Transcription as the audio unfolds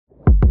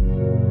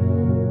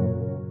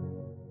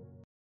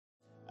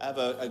I have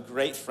a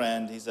great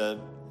friend. He's a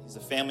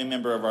family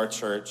member of our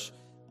church.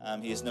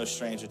 He is no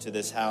stranger to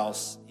this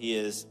house. He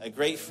is a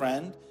great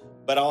friend,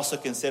 but I also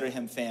consider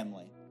him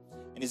family.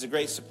 And he's a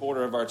great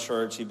supporter of our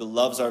church. He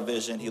loves our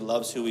vision. He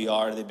loves who we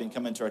are. They've been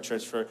coming to our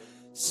church for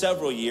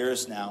several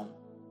years now.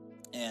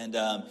 And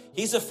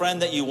he's a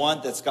friend that you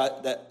want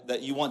that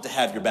you want to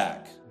have your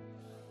back.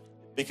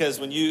 Because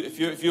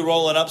if you're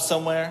rolling up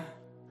somewhere,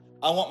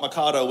 I want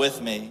Mikado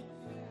with me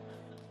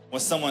when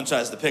someone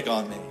tries to pick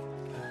on me.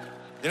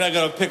 You're not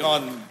going to pick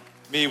on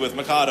me with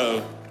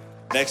Mikado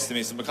next to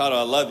me. So Mikado,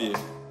 I love you.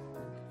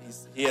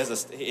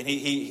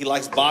 He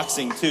likes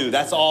boxing too.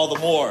 That's all the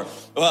more.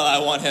 Well, I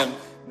want him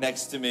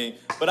next to me.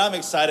 But I'm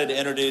excited to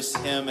introduce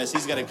him as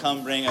he's going to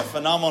come bring a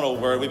phenomenal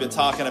word. We've been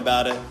talking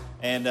about it,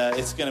 and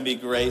it's going to be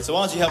great. So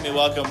why don't you help me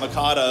welcome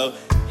Mikado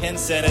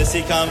Henson as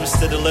he comes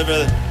to deliver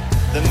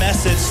the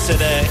message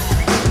today.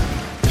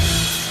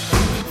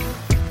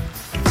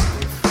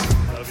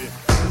 Love you.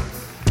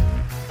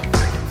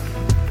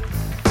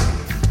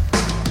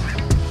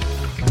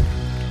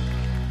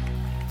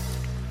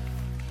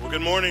 Well,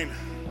 good morning.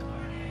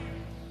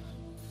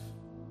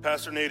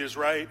 Pastor Nate is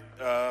right.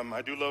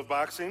 I do love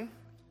boxing.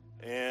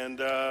 And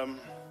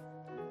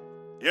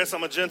yes,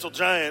 I'm a gentle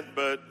giant,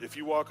 but if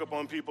you walk up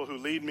on people who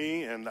lead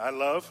me and I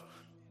love,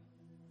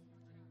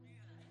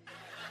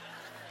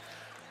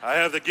 I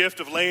have the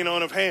gift of laying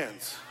on of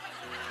hands.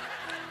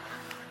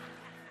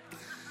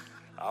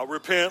 I'll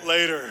repent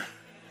later.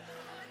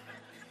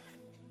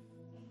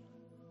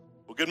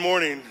 Well, good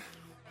morning.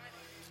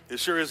 It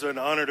sure is an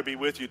honor to be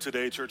with you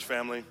today, church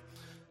family.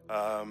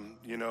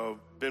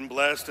 Been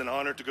blessed and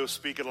honored to go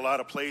speak at a lot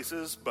of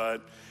places,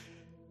 but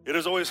it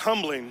is always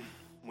humbling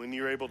when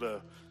you're able to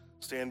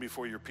stand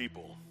before your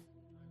people.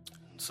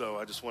 So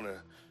I just want to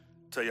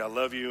tell you I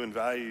love you and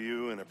value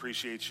you and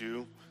appreciate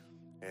you.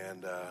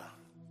 And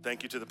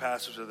thank you to the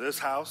pastors of this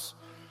house,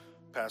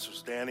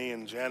 Pastors Danny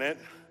and Janet,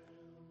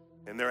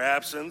 in their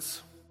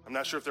absence. I'm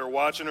not sure if they're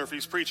watching or if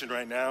he's preaching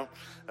right now.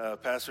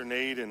 Pastor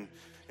Nate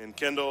and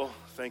Kendall,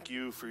 thank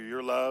you for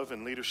your love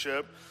and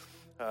leadership.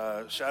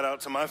 Shout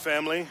out to my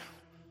family,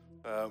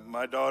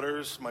 my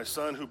daughters, my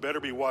son, who better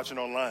be watching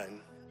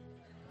online,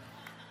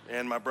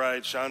 and my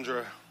bride,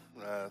 Chandra.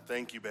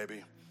 Thank you,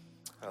 baby.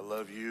 I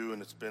love you,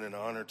 and it's been an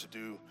honor to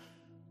do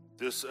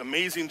this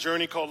amazing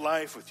journey called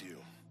life with you.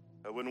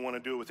 I wouldn't want to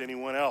do it with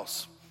anyone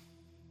else.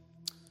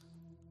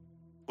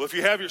 Well, if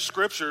you have your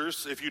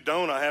scriptures, if you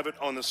don't, I have it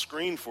on the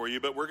screen for you,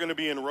 but we're going to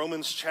be in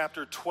Romans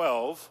chapter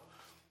 12,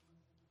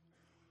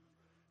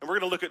 and we're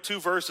going to look at two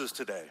verses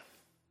today.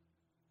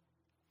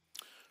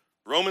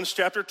 Romans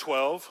chapter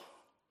 12,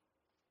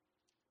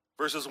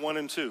 verses 1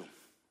 and 2.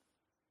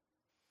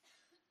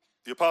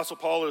 The Apostle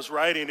Paul is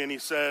writing and he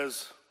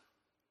says,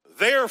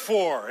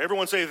 therefore,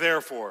 everyone say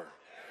therefore.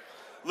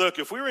 Look,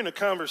 if we were in a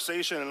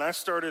conversation and I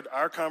started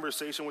our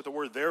conversation with the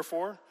word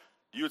therefore,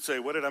 you would say,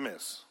 what did I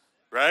miss?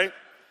 Right?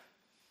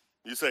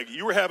 You say,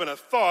 you were having a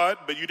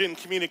thought, but you didn't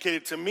communicate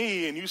it to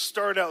me, and you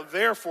start out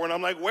therefore, and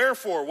I'm like,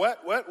 wherefore? What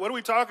are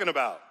we talking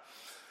about?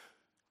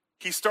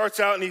 He starts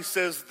out and he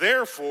says,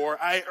 therefore,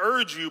 I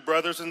urge you,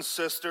 brothers and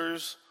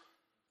sisters,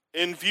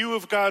 in view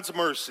of God's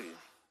mercy,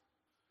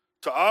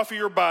 to offer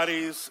your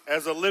bodies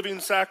as a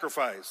living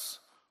sacrifice,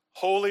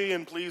 holy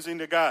and pleasing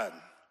to God.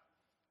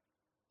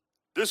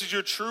 This is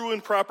your true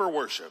and proper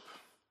worship.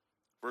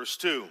 Verse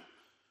 2,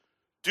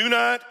 do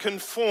not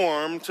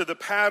conform to the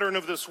pattern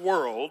of this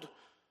world,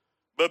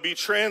 but be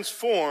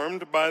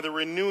transformed by the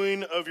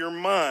renewing of your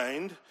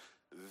mind.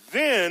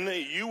 Then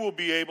you will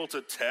be able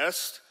to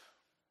test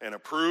and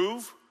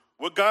approve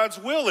what God's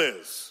will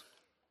is,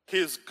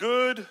 his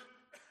good,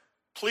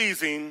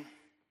 pleasing,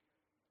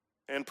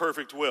 and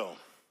perfect will.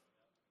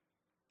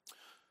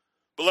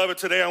 Beloved,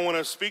 today I want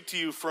to speak to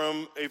you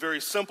from a very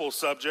simple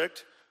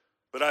subject,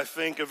 but I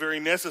think a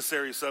very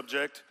necessary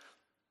subject,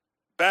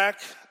 back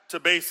to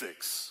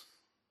basics.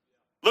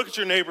 Look at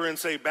your neighbor and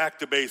say, back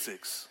to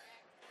basics.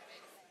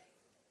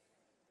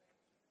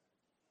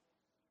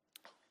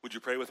 Would you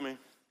pray with me?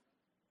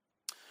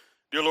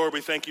 Dear Lord,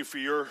 we thank you for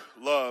your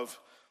love,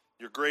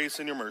 your grace,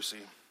 and your mercy.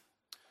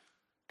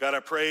 God, I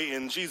pray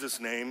in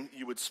Jesus' name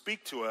you would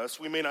speak to us.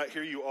 We may not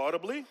hear you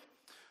audibly,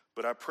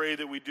 but I pray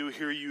that we do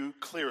hear you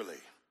clearly.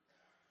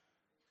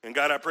 And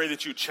God, I pray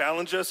that you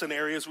challenge us in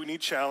areas we need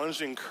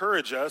challenged,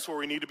 encourage us where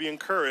we need to be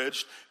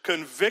encouraged,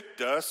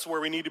 convict us where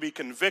we need to be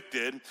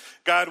convicted.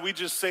 God, we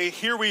just say,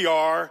 here we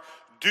are,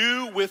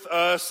 do with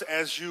us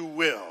as you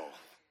will.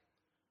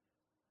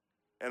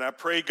 And I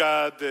pray,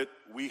 God, that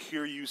we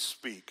hear you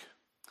speak.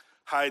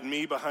 Hide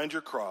me behind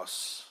your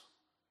cross,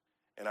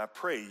 and I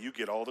pray you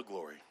get all the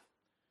glory.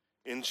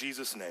 In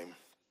Jesus' name,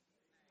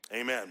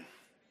 amen.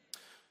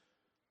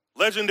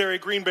 Legendary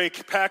Green Bay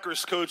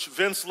Packers coach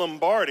Vince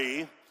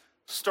Lombardi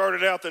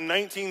started out the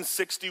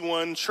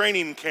 1961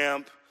 training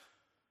camp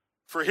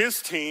for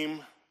his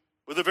team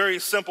with a very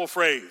simple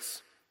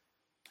phrase.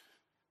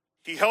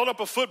 He held up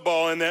a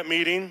football in that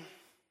meeting,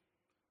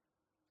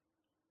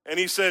 and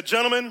he said,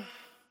 gentlemen,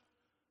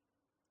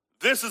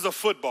 this is a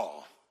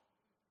football.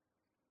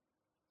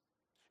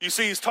 You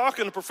see, he's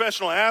talking to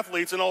professional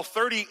athletes, and all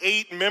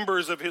 38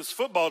 members of his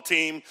football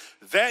team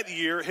that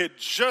year had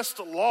just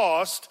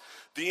lost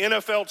the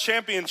NFL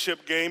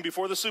championship game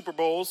before the Super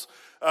Bowls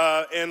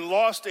and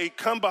lost a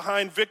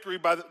come-behind victory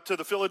to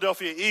the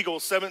Philadelphia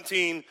Eagles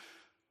 17-13.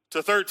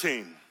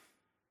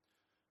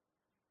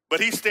 But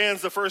he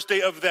stands the first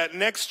day of that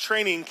next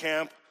training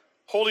camp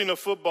holding a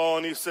football,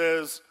 and he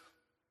says,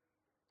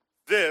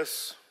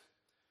 "This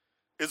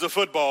is a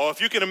football."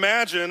 If you can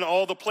imagine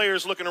all the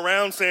players looking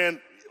around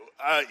saying,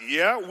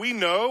 yeah, we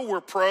know,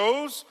 we're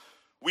pros.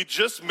 We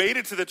just made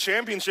it to the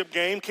championship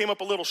game, came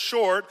up a little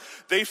short.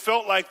 They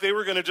felt like they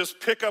were going to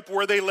just pick up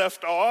where they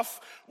left off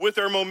with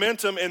their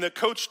momentum, and the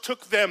coach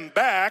took them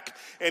back,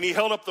 and he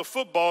held up the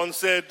football and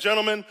said,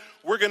 "Gentlemen,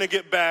 we're going to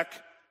get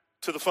back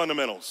to the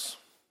fundamentals.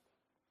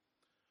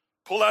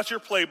 Pull out your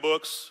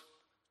playbooks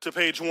to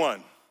page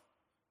 1.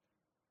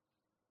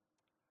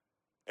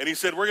 And he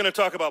said, we're going to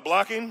talk about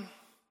blocking,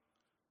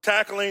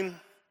 tackling,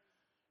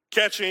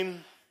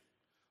 catching,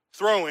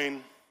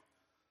 throwing,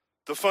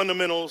 the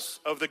fundamentals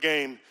of the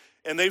game."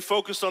 And they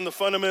focused on the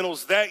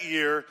fundamentals that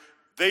year.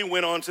 They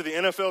went on to the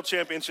NFL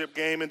championship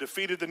game and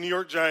defeated the New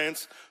York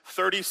Giants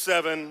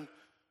 37-0.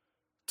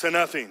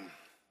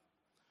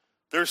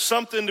 There's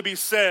something to be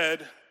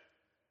said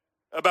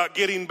about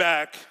getting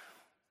back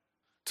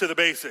to the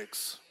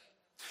basics.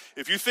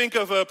 If you think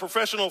of a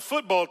professional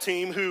football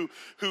team who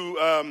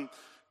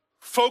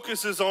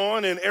focuses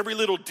on in every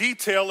little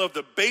detail of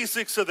the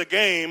basics of the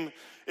game,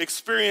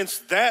 experience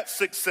that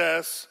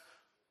success,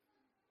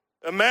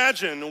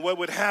 imagine what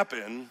would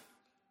happen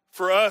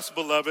for us,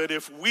 beloved,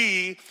 if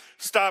we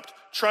stopped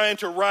trying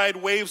to ride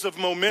waves of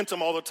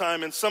momentum all the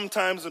time and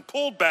sometimes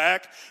pulled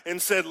back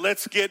and said,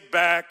 let's get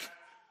back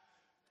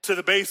to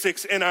the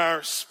basics in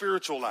our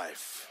spiritual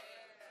life.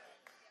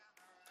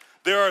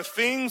 There are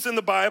things in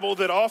the Bible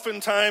that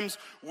oftentimes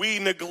we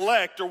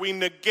neglect or we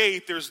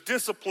negate. There's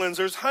disciplines,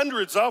 there's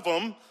hundreds of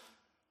them,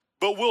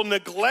 but we'll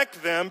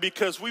neglect them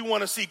because we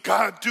want to see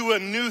God do a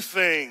new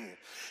thing.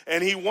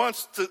 And he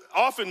wants to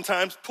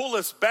oftentimes pull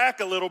us back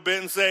a little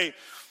bit and say,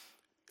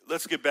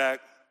 let's get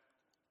back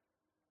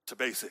to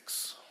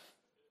basics.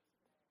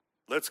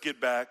 Let's get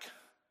back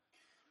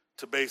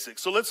to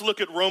basics. So let's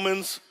look at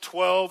Romans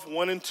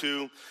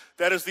 12:1-2.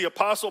 That is the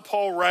Apostle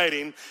Paul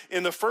writing.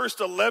 In the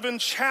first 11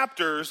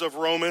 chapters of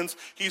Romans,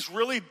 he's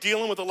really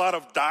dealing with a lot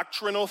of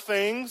doctrinal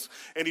things,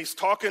 and he's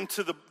talking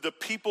to the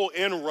people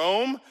in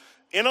Rome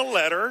in a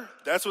letter.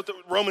 That's what the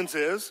Romans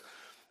is.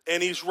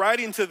 And he's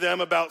writing to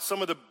them about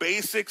some of the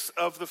basics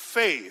of the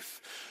faith.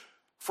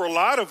 For a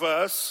lot of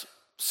us,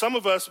 some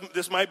of us,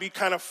 this might be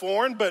kind of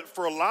foreign, but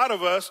for a lot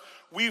of us,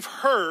 we've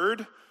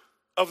heard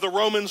of the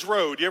Romans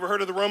Road. You ever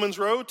heard of the Romans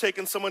Road?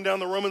 Taking someone down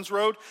the Romans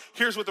Road?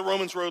 Here's what the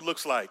Romans Road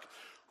looks like.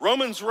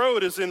 Romans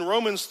Road is in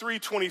Romans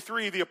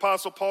 3:23. The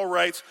Apostle Paul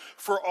writes,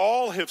 "For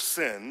all have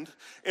sinned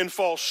and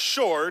fall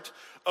short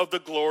of the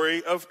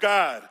glory of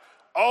God."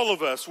 All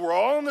of us, we're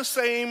all in the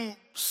same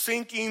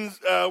sinking,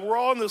 we're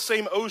all in the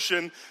same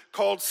ocean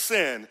called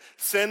sin.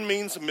 Sin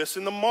means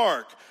missing the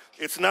mark.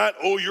 It's not,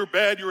 oh, you're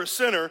bad, you're a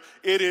sinner.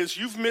 It is,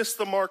 you've missed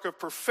the mark of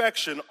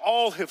perfection.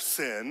 All have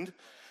sinned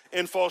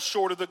and fall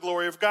short of the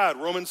glory of God.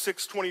 Romans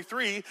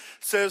 6:23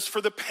 says,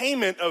 "For the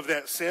payment of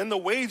that sin, the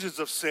wages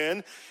of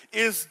sin,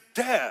 is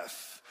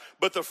death.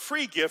 But the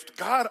free gift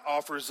God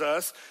offers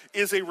us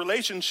is a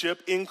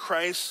relationship in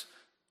Christ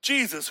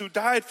Jesus, who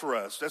died for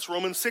us." That's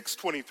Romans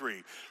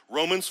 6:23.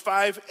 Romans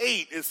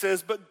 5:8, it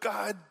says, "But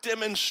God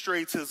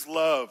demonstrates his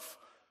love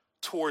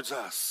towards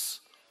us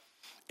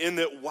in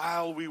that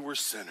while we were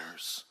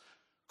sinners,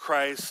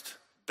 Christ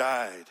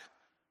died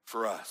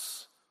for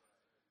us."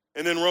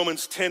 And then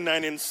Romans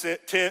 10:9 and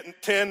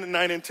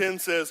 10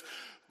 says,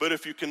 "But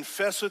if you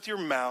confess with your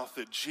mouth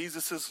that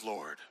Jesus is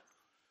Lord,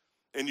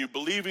 and you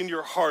believe in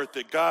your heart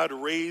that God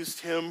raised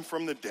him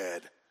from the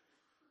dead,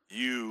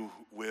 you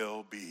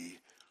will be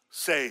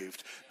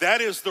saved."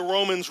 That is the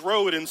Romans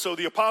Road. And so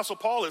the Apostle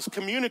Paul is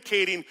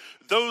communicating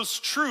those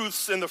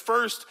truths in the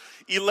first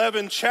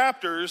 11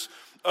 chapters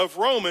of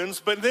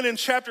Romans. But then in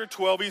chapter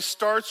 12, he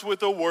starts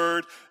with the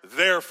word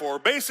therefore,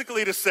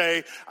 basically to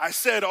say, I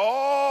said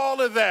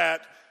all of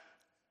that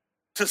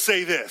to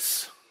say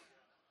this.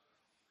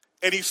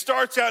 And he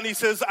starts out and he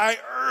says, "I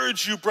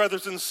urge you,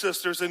 brothers and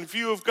sisters, in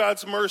view of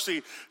God's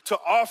mercy, to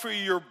offer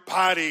your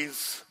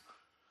bodies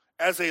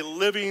as a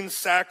living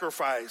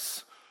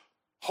sacrifice,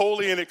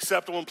 holy and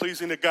acceptable and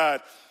pleasing to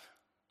God."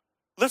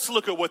 Let's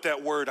look at what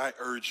that word, "I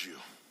urge you."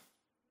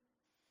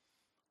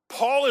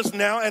 Paul is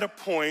now at a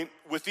point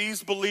with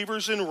these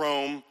believers in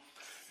Rome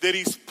that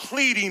he's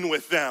pleading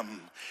with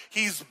them.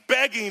 He's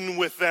begging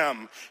with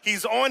them.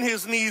 He's on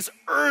his knees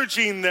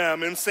urging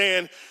them and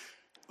saying,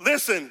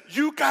 listen,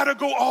 you gotta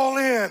go all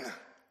in.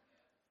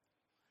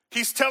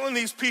 He's telling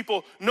these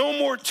people, no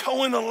more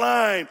toeing the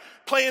line,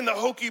 playing the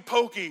hokey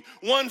pokey,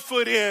 1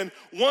 foot in,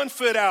 1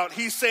 foot out.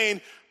 He's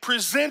saying,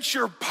 present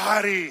your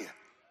body,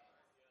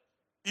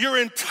 your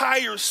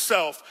entire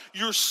self,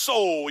 your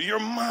soul, your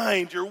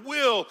mind, your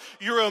will,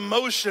 your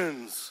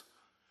emotions.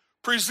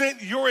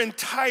 Present your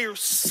entire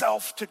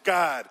self to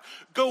God.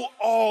 Go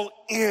all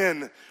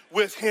in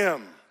with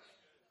him.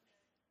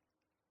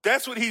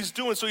 That's what he's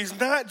doing. So he's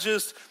not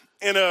just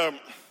in a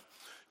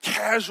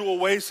casual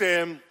way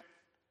saying,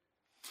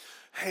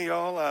 hey,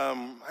 y'all,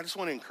 I just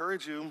want to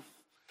encourage you.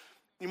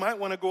 You might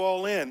want to go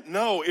all in.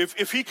 No,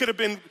 if we could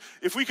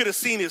have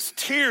seen his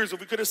tears, if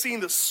we could have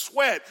seen the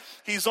sweat,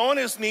 he's on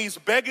his knees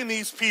begging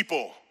these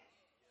people.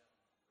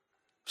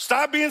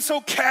 Stop being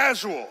so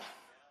casual.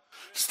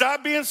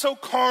 Stop being so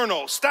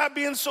carnal. Stop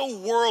being so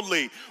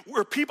worldly,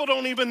 where people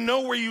don't even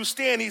know where you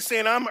stand. He's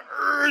saying, I'm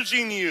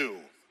urging you.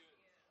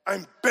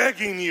 I'm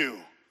begging you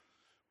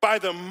by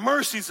the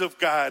mercies of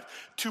God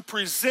to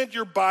present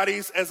your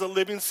bodies as a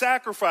living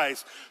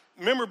sacrifice.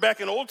 Remember back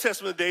in Old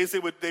Testament days, they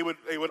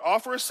would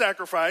offer a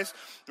sacrifice,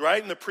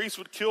 right? And the priest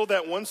would kill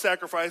that one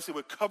sacrifice. It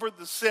would cover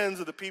the sins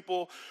of the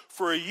people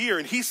for a year.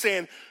 And he's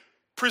saying,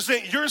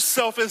 present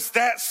yourself as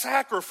that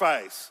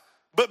sacrifice,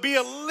 but be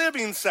a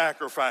living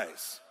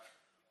sacrifice.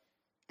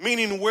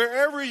 Meaning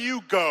wherever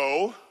you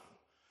go,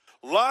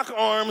 lock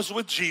arms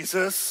with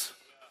Jesus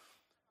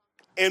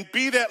and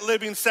be that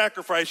living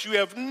sacrifice. You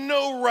have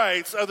no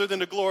rights other than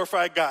to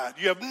glorify God.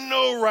 You have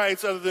no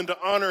rights other than to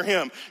honor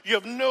him. You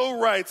have no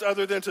rights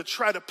other than to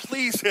try to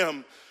please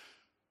him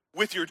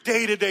with your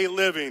day-to-day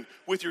living,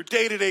 with your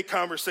day-to-day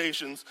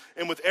conversations,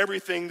 and with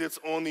everything that's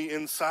on the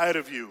inside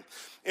of you.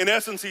 In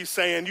essence, he's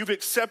saying, you've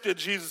accepted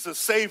Jesus as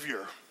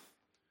Savior.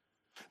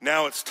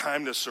 Now it's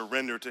time to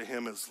surrender to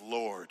him as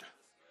Lord.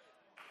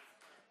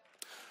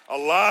 A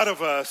lot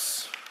of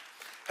us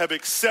have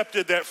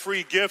accepted that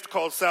free gift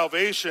called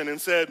salvation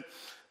and said,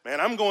 man,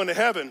 I'm going to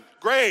heaven.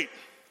 Great.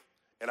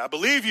 And I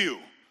believe you.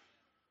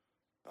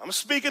 I'm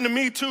speaking to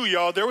me too,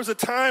 y'all. There was a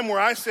time where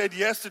I said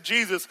yes to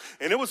Jesus,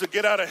 and it was a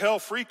get out of hell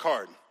free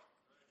card.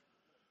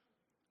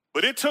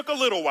 But it took a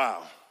little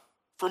while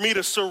for me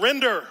to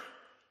surrender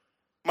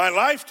my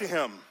life to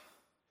him.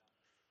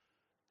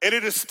 And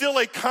it is still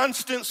a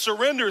constant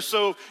surrender.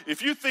 So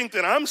if you think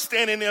that I'm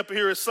standing up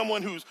here as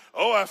someone who's,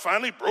 I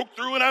finally broke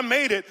through and I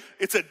made it,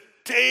 it's a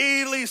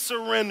daily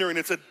surrender, and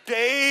it's a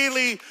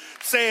daily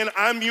saying,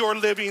 I'm your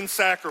living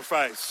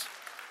sacrifice.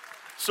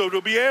 So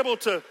to be able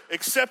to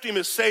accept him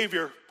as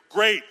Savior,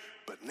 great.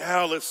 But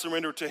now let's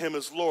surrender to him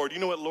as Lord. You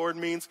know what Lord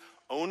means?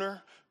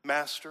 Owner,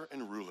 master,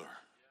 and ruler.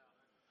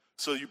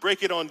 So you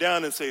break it on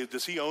down and say,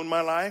 does he own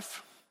my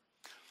life?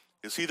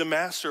 Is he the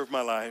master of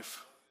my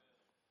life?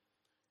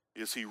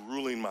 Is he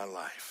ruling my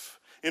life?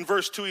 In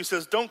verse 2, he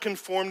says, don't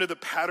conform to the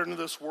pattern of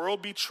this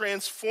world. Be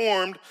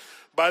transformed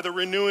by the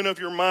renewing of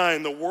your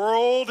mind. The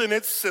world and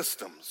its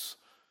systems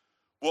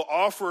will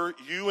offer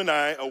you and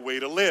I a way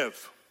to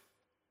live.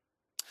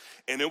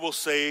 And it will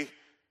say,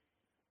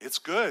 it's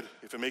good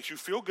if it makes you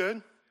feel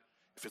good,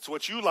 if it's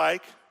what you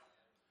like.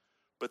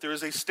 But there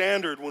is a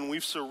standard when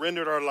we've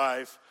surrendered our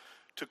life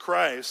to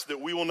Christ that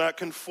we will not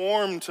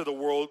conform to the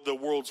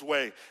world's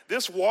way.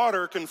 This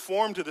water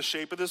conformed to the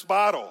shape of this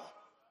bottle.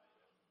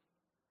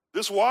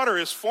 This water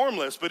is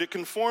formless, but it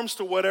conforms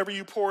to whatever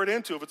you pour it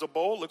into. If it's a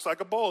bowl, it looks like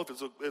a bowl.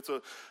 If it's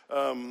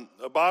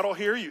a bottle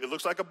here, it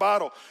looks like a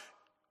bottle.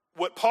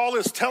 What Paul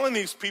is telling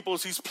these people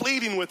is he's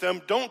pleading with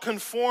them, don't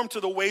conform to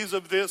the ways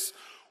of this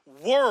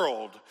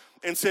world.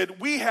 And said,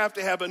 we have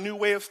to have a new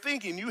way of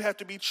thinking. You have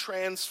to be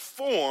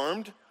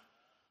transformed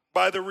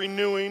by the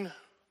renewing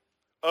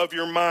of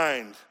your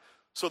mind.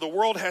 So the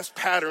world has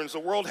patterns, the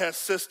world has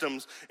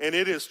systems, and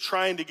it is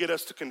trying to get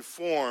us to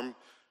conform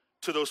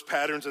to those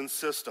patterns and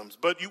systems.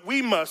 But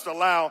we must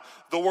allow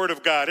the Word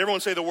of God.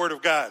 Everyone say the Word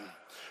of God.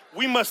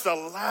 We must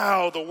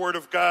allow the Word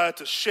of God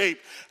to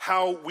shape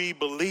how we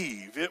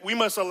believe. We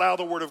must allow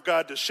the Word of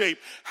God to shape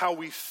how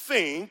we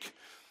think,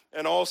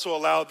 and also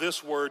allow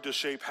this Word to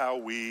shape how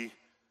we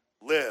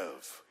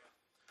live.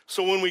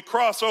 So when we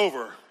cross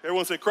over,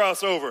 everyone say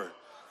cross over.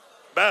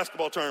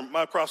 Basketball term,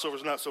 my crossover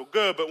is not so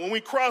good, but when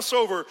we cross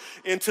over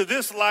into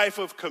this life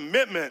of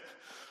commitment,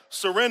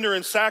 surrender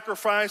and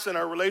sacrifice in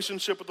our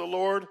relationship with the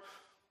Lord,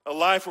 a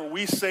life where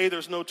we say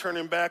there's no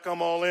turning back,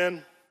 I'm all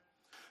in,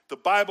 the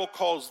Bible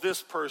calls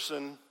this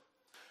person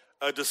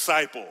a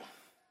disciple.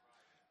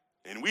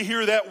 And we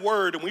hear that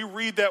word and we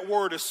read that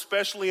word,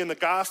 especially in the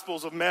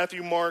Gospels of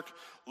Matthew, Mark,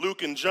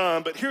 Luke, and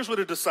John. But here's what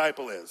a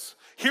disciple is.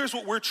 Here's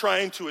what we're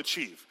trying to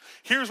achieve.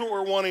 Here's what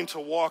we're wanting to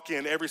walk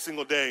in every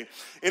single day.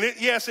 And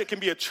yes, it can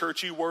be a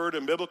churchy word,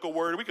 a biblical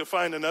word. We could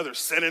find another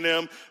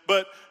synonym.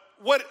 But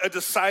what a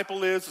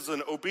disciple is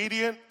an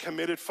obedient,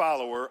 committed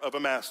follower of a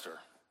master.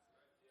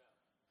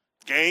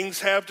 Gangs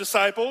have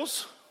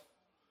disciples.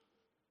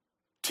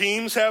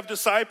 Teams have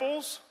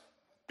disciples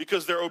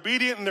because they're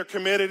obedient and they're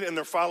committed and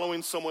they're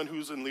following someone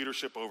who's in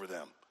leadership over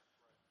them.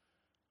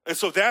 And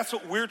so that's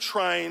what we're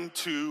trying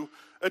to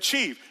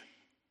achieve.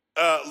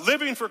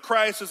 Living for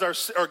Christ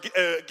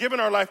giving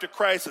our life to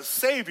Christ as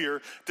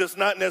Savior does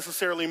not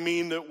necessarily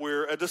mean that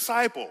we're a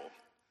disciple.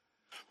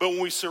 But when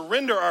we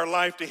surrender our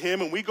life to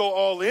him and we go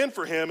all in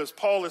for him, as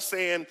Paul is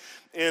saying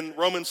in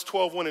Romans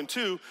 12, 1 and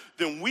 2,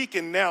 then we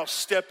can now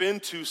step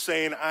into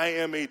saying, I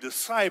am a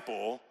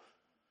disciple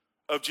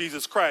of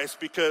Jesus Christ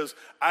because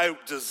I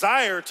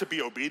desire to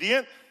be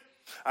obedient.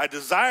 I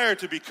desire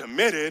to be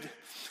committed,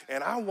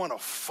 and I want to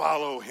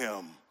follow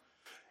him.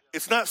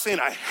 It's not saying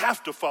I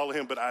have to follow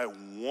him, but I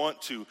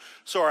want to.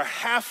 So our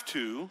have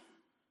to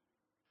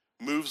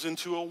moves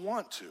into a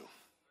want to.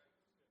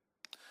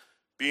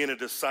 Being a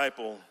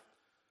disciple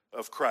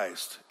of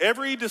Christ.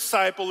 Every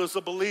disciple is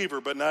a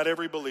believer, but not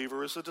every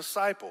believer is a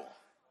disciple.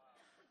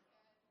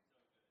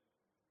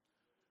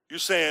 You're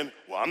saying,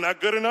 well, I'm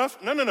not good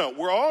enough? No.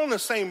 We're all in the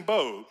same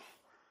boat.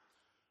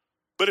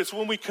 But it's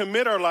when we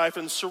commit our life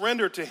and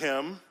surrender to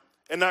him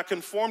and not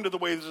conform to the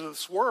ways of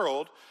this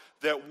world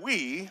that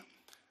we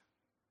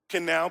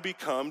can now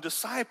become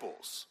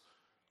disciples.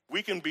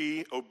 We can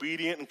be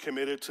obedient and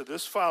committed to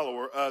this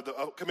follower,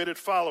 the committed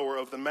follower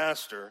of the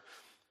Master,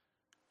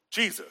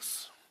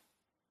 Jesus.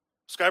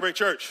 Skybreak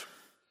Church,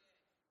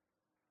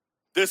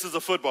 this is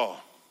a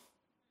football.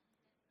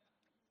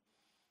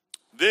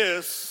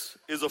 This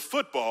is a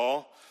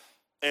football,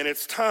 and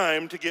it's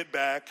time to get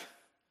back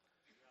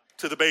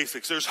to the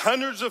basics. There's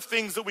hundreds of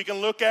things that we can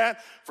look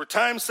at. For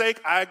time's sake,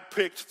 I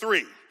picked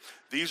 3.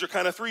 These are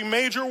kind of 3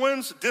 major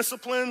ones,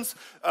 disciplines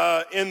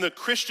in the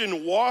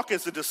Christian walk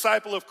as a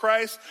disciple of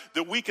Christ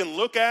that we can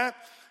look at.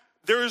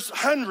 There's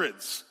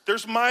hundreds.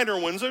 There's minor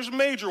ones. There's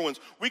major ones.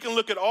 We can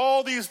look at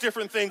all these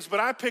different things, but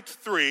I picked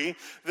 3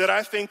 that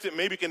I think that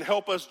maybe can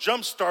help us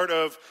jumpstart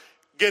of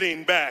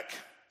getting back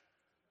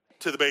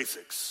to the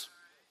basics.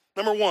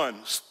 Number 1,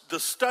 the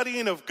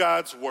studying of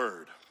God's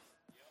Word.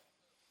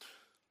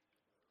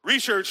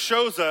 Research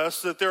shows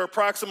us that there are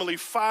approximately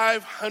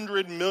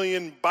 500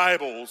 million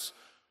Bibles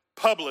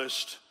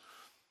published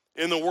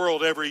in the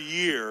world every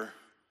year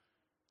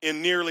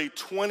in nearly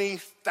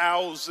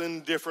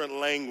 20,000 different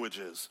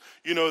languages.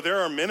 You know, there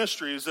are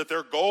ministries that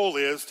their goal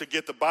is to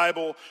get the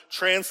Bible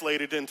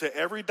translated into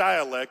every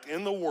dialect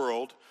in the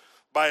world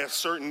by a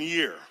certain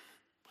year.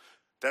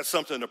 That's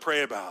something to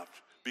pray about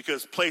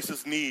because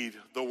places need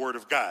the Word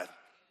of God.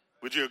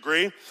 Would you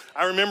agree?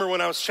 I remember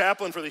when I was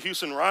chaplain for the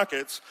Houston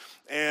Rockets,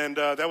 and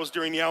that was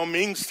during Yao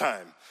Ming's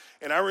time.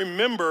 And I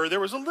remember there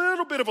was a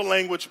little bit of a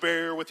language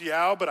barrier with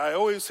Yao, but I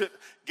always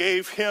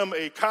gave him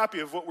a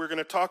copy of what we were going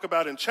to talk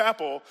about in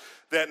chapel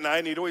that night,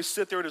 and he'd always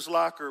sit there at his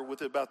locker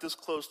with it about this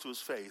close to his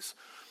face.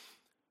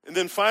 And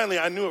then finally,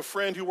 I knew a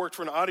friend who worked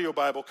for an audio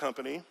Bible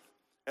company,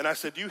 and I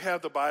said, "Do you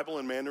have the Bible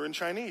in Mandarin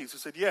Chinese?" He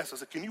said, "Yes." I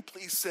said, "Can you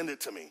please send it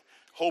to me?"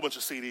 Whole bunch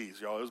of CDs,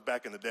 y'all. It was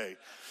back in the day,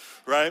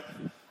 right?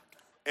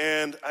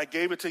 And I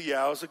gave it to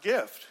Yao as a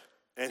gift.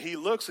 And he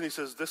looks and he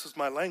says, "This is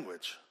my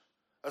language."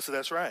 I said,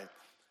 "That's right."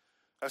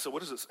 I said,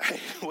 "What does it say?"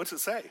 "What's it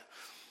say?"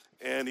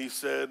 And he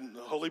said,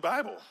 "The Holy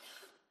Bible."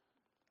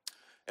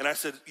 And I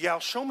said, "Yao,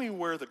 show me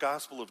where the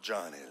Gospel of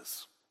John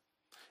is."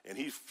 And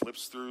he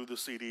flips through the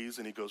CDs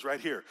and he goes, "Right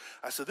here."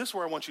 I said, "This is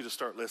where I want you to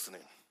start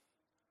listening."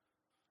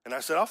 And I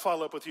said, "I'll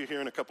follow up with you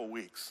here in a couple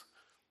weeks."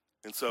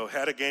 And so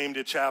had a game,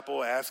 did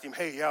chapel, asked him,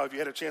 "Hey, Yao, have you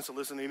had a chance to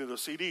listen to any of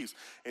those CDs?"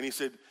 And he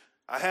said,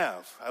 "I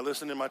have. I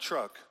listened in my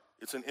truck.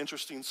 It's an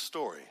interesting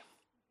story."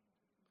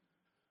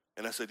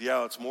 And I said,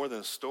 "Yao, it's more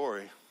than a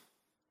story.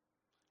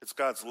 It's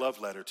God's love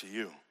letter to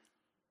you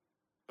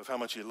of how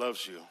much he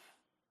loves you,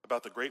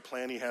 about the great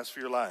plan he has for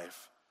your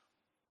life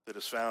that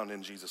is found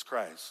in Jesus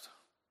Christ."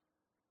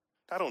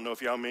 I don't know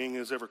if Yao Ming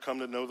has ever come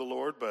to know the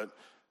Lord, but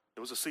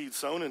there was a seed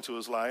sown into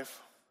his life.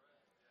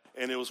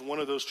 And it was one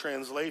of those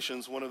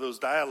translations, one of those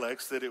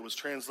dialects that it was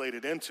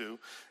translated into,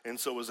 and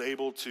so was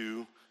able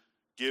to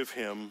give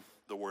him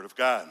the Word of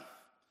God.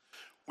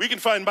 We can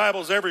find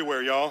Bibles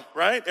everywhere, y'all,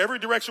 right? Every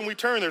direction we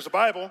turn, there's a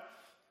Bible.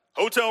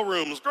 Hotel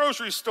rooms,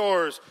 grocery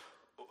stores.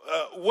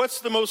 What's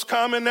the most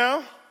common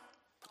now?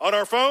 On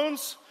our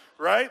phones,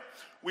 right?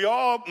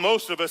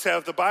 Most of us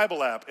have the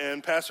Bible app.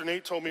 And Pastor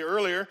Nate told me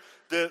earlier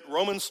that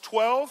Romans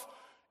 12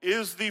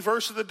 is the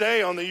verse of the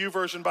day on the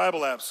YouVersion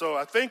Bible app. So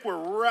I think we're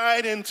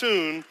right in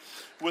tune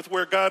with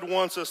where God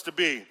wants us to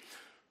be.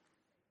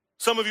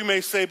 Some of you may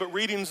say, "But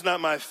reading's not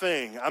my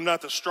thing. I'm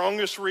not the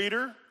strongest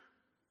reader."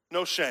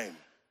 No shame.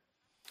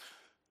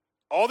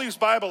 All these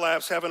Bible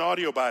apps have an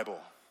audio Bible.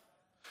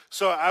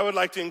 So I would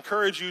like to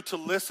encourage you to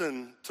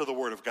listen to the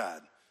Word of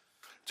God.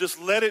 Just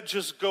let it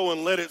just go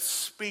and let it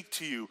speak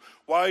to you.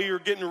 While you're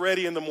getting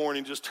ready in the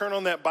morning, just turn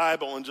on that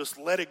Bible and just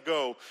let it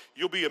go.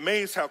 You'll be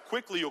amazed how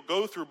quickly you'll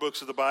go through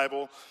books of the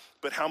Bible,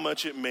 but how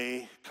much it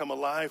may come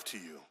alive to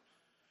you.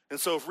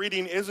 And so if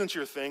reading isn't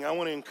your thing, I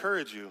want to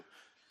encourage you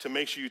to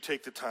make sure you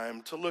take the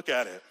time to look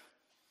at it.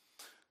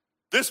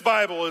 This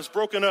Bible is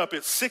broken up.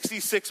 It's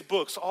 66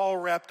 books all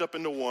wrapped up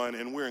into one,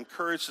 and we're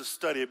encouraged to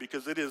study it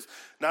because it is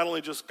not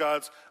only just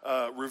God's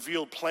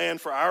revealed plan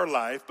for our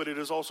life, but it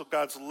is also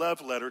God's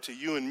love letter to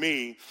you and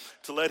me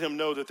to let him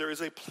know that there is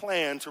a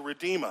plan to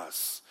redeem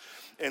us.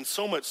 And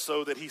so much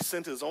so that he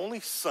sent his only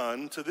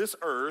son to this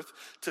earth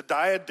to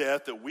die a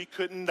death that we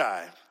couldn't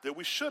die, that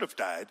we should have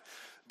died,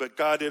 but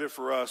God did it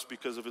for us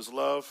because of his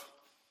love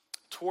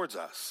towards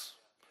us.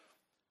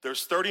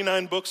 There's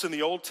 39 books in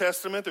the Old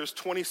Testament. There's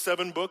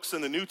 27 books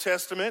in the New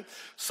Testament.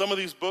 Some of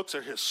these books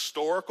are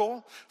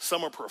historical.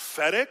 Some are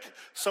prophetic.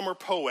 Some are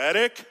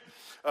poetic.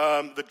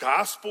 The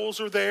Gospels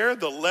are there.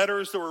 The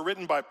letters that were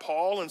written by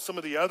Paul and some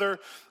of the other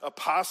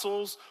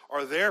apostles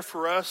are there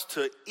for us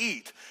to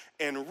eat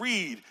and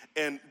read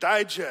and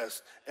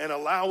digest and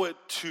allow it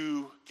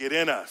to get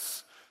in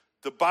us.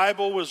 The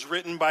Bible was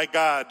written by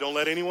God. Don't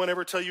let anyone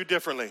ever tell you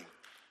differently.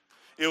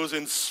 It was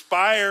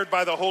inspired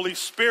by the Holy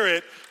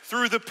Spirit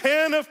through the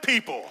pen of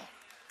people.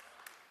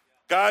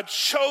 God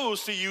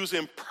chose to use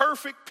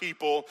imperfect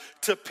people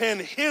to pen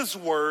his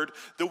word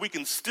that we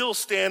can still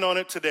stand on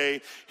it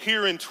today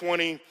here in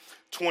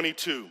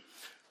 2022.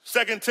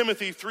 2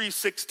 Timothy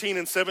 3:16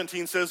 and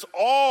 17 says,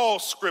 all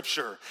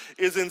scripture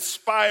is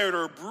inspired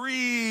or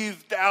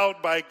breathed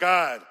out by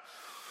God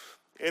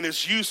and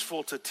is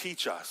useful to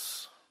teach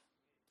us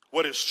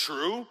what is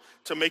true,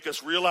 to make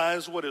us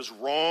realize what is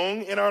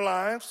wrong in our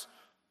lives.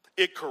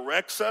 It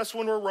corrects us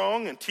when we're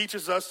wrong and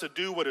teaches us to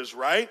do what is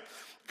right.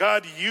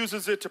 God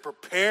uses it to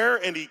prepare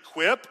and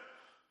equip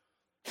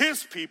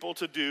his people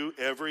to do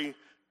every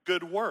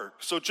good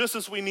work. So just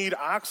as we need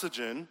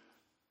oxygen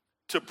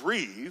to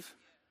breathe,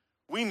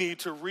 we need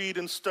to read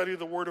and study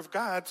the Word of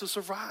God to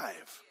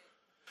survive.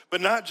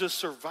 But not just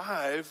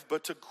survive,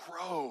 but to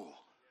grow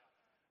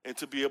and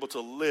to be able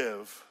to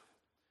live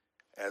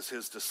as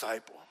his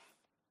disciple.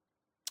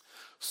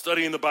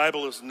 Studying the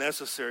Bible is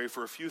necessary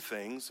for a few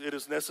things. It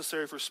is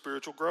necessary for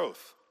spiritual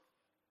growth.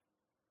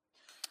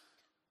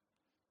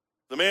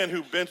 The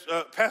man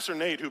Pastor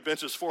Nate, who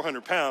benches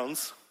 400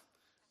 pounds,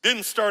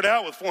 didn't start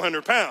out with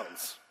 400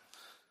 pounds,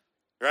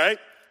 right?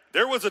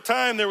 There was a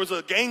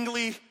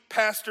gangly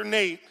Pastor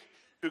Nate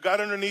who got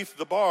underneath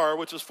the bar,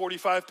 which is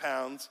 45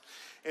 pounds,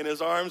 and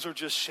his arms were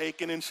just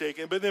shaking and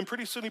shaking. But then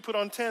pretty soon he put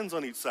on 10s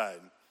on each side.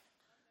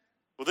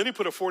 Well, then he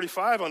put a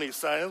 45 on each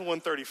side, that's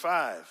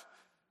 135.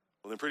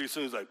 Well, then pretty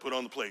soon he's like, put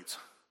on the plates.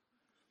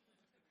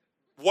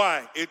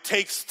 Why? It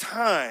takes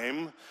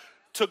time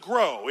to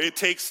grow. It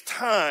takes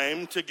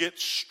time to get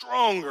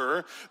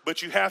stronger,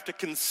 but you have to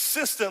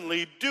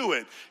consistently do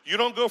it. You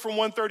don't go from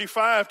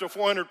 135 to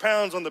 400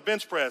 pounds on the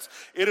bench press.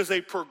 It is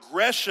a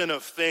progression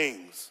of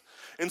things.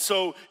 And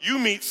so you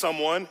meet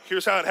someone,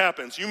 here's how it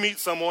happens. You meet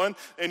someone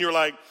and you're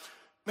like,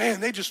 man,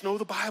 they just know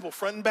the Bible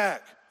front and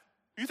back.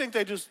 You think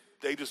they just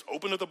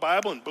opened up the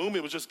Bible and boom,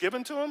 it was just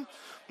given to them?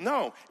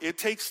 No, it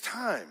takes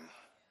time.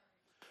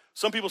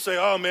 Some people say,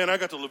 oh man, I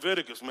got to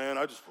Leviticus, man.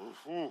 I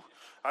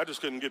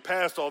just couldn't get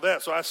past all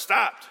that, so I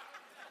stopped.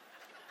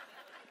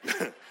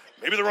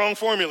 Maybe the wrong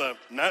formula,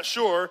 not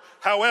sure.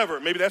 However,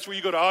 maybe that's where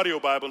you go to Audio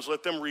Bible and just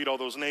let them read all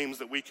those names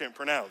that we can't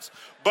pronounce.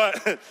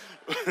 But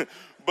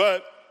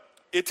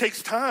it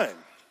takes time.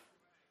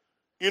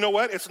 You know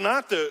what? It's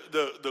not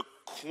the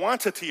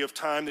quantity of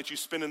time that you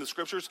spend in the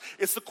scriptures.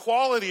 It's the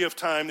quality of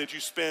time that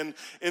you spend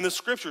in the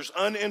scriptures,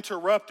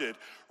 uninterrupted,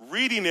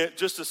 reading it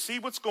just to see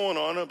what's going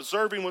on,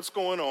 observing what's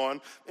going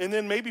on, and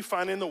then maybe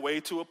finding the way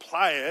to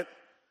apply it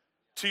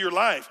to your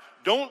life.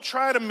 Don't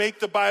try to make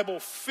the Bible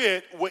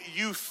fit what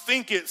you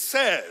think it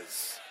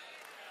says.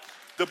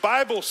 The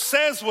Bible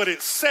says what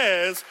it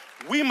says.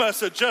 We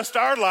must adjust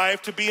our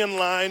life to be in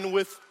line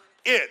with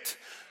it.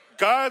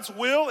 God's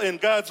will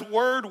and God's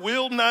word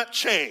will not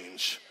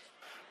change.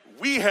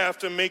 We have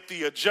to make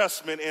the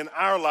adjustment in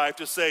our life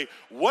to say,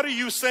 what are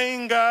you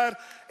saying, God?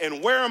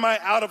 And where am I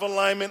out of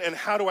alignment? And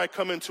how do I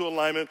come into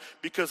alignment?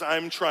 Because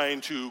I'm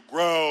trying to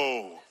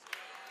grow.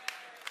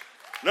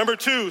 Number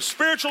 2,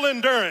 spiritual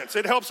endurance.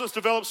 It helps us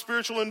develop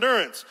spiritual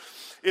endurance.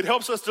 It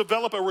helps us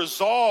develop a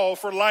resolve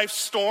for life's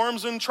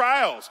storms and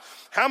trials.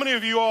 How many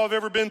of you all have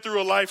ever been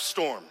through a life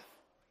storm,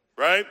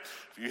 right?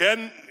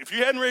 If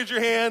you hadn't raised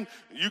your hand,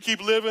 you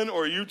keep living,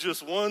 or you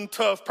just one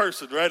tough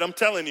person, right? I'm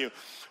telling you.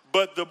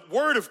 But the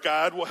Word of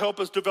God will help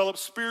us develop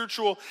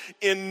spiritual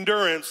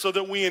endurance so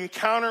that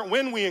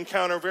when we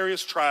encounter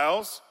various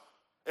trials,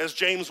 as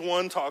James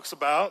 1 talks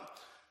about,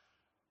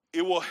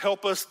 it will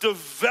help us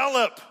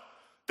develop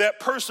that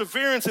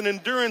perseverance and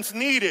endurance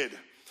needed.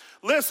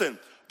 Listen,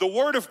 the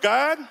Word of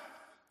God,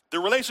 the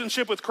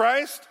relationship with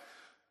Christ,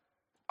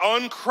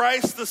 on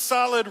Christ the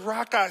solid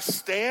rock I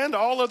stand,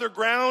 all other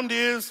ground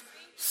is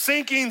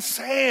sinking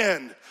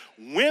sand.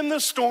 When the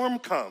storm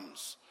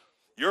comes,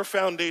 your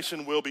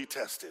foundation will be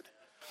tested.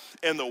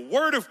 And the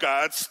Word of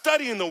God,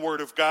 studying the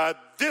Word of God,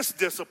 this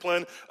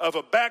discipline of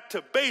a back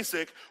to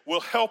basic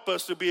will help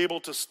us to be able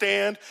to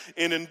stand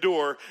and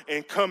endure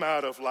and come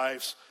out of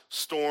life's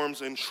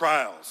storms and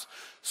trials.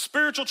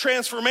 Spiritual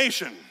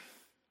transformation.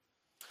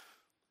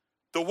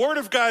 The Word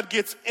of God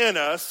gets in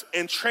us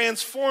and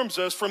transforms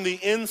us from the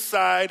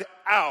inside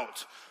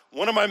out.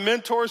 One of my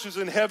mentors who's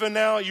in heaven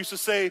now used to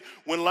say,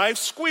 when life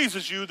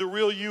squeezes you, the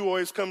real you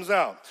always comes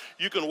out.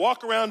 You can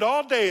walk around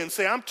all day and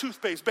say, I'm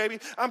toothpaste, baby.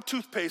 I'm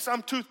toothpaste.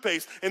 I'm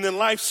toothpaste. And then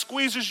life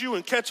squeezes you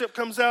and ketchup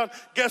comes out.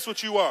 Guess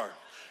what you are?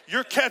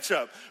 You're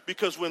ketchup.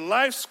 Because when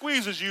life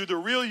squeezes you, the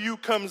real you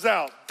comes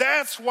out.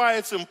 That's why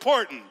it's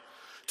important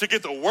to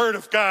get the Word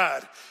of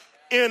God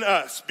in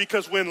us,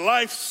 because when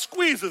life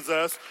squeezes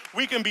us,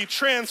 we can be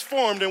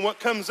transformed, and what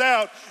comes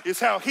out is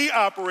how he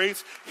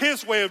operates,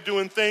 his way of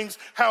doing things,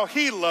 how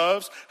he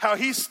loves, how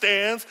he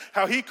stands,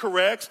 how he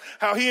corrects,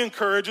 how he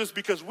encourages,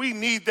 because we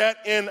need that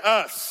in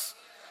us.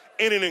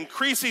 in an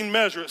increasing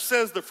measure. It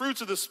says the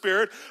fruits of the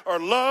Spirit are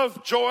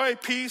love, joy,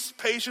 peace,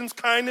 patience,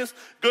 kindness,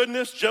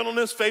 goodness,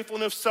 gentleness,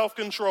 faithfulness,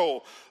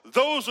 self-control.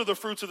 Those are the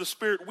fruits of the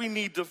Spirit we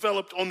need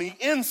developed on the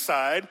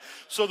inside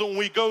so that when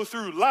we go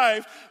through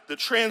life, the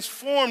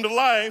transformed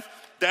life,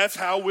 that's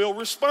how we'll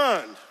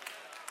respond.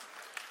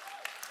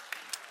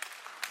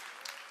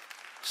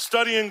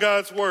 Studying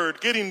God's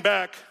word, getting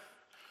back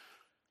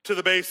to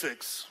the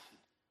basics.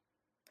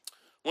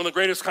 One of the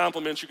greatest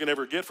compliments you can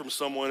ever get from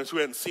someone is who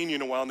hadn't seen you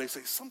in a while and they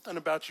say, something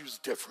about you is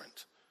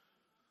different.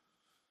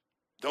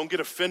 Don't get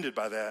offended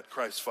by that,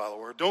 Christ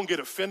follower. Don't get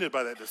offended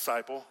by that,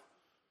 disciple.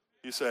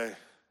 You say,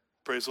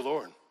 praise the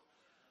Lord.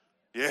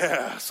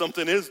 Yeah,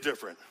 something is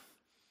different.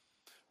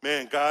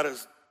 Man, God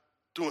is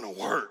doing a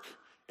work.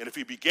 And if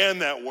he began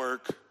that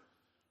work,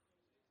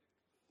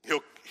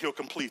 he'll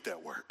complete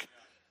that work.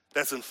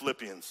 That's in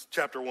Philippians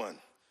chapter 1.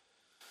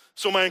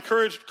 So my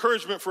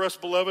encouragement for us,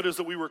 beloved, is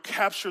that we will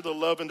capture the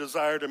love and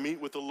desire to meet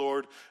with the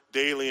Lord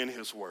daily in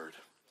his word.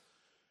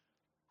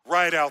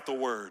 Write out the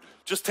word.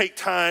 Just take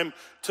time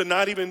to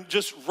not even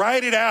just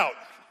write it out,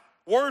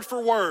 word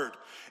for word,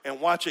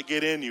 and watch it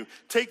get in you.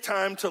 Take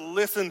time to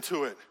listen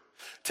to it.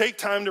 Take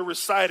time to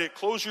recite it.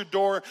 Close your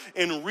door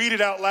and read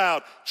it out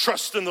loud.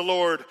 Trust in the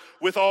Lord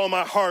with all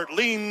my heart.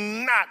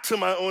 Lean not to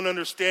my own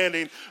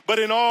understanding, but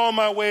in all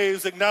my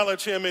ways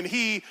acknowledge him, and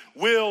he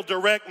will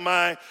direct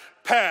my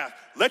path.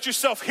 Let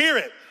yourself hear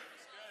it.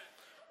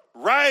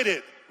 Write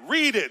it.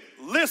 Read it.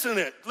 Listen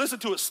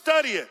to it.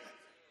 Study it.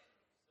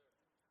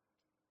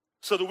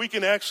 So that we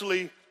can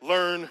actually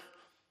learn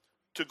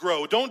to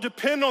grow. Don't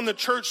depend on the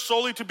church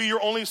solely to be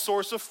your only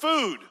source of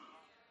food.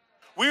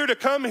 We are to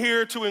come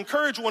here to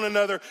encourage one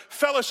another,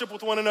 fellowship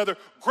with one another,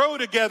 grow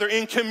together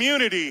in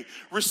community,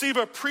 receive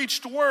a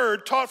preached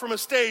word taught from a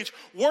stage,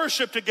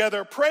 worship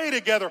together, pray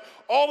together,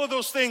 all of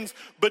those things.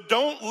 But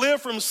don't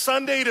live from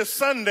Sunday to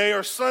Sunday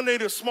or Sunday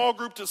to small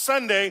group to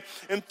Sunday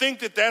and think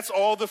that that's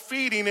all the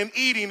feeding and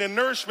eating and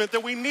nourishment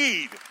that we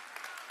need.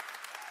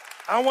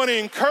 I want to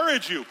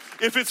encourage you.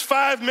 If it's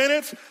 5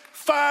 minutes,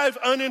 5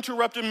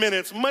 uninterrupted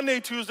minutes, Monday,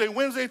 Tuesday,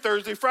 Wednesday,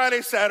 Thursday,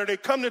 Friday, Saturday,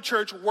 come to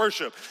church,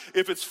 worship.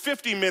 If it's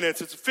 50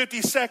 minutes, it's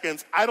 50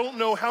 seconds. I don't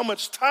know how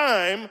much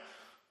time,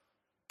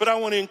 but I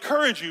want to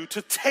encourage you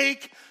to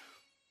take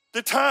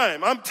the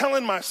time. I'm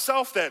telling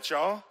myself that,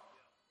 y'all,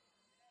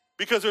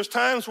 because there's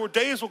times where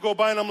days will go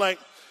by and I'm like,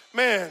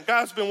 man,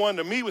 God's been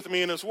wanting to meet with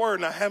me in his word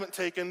and I haven't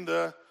taken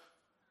the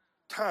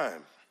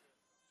time.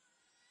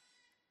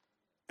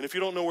 And if you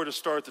don't know where to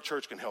start, the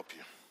church can help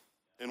you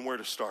in where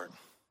to start.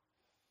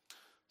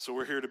 So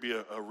we're here to be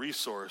a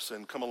resource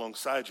and come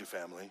alongside you,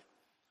 family,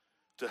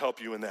 to help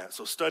you in that.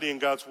 So studying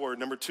God's word.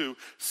 Number 2,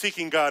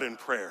 seeking God in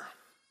prayer.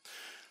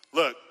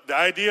 Look, the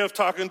idea of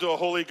talking to a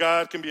holy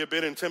God can be a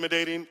bit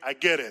intimidating. I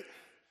get it.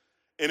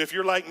 And if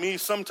you're like me,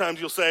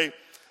 sometimes you'll say,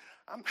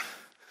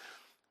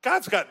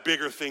 God's got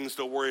bigger things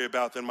to worry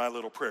about than my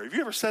little prayer. Have you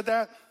ever said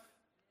that?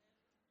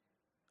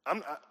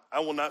 I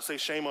will not say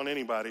shame on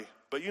anybody.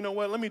 But you know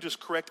what? Let me just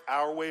correct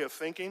our way of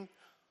thinking.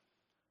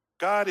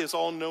 God is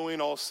all-knowing,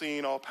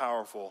 all-seeing,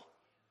 all-powerful.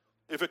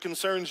 If it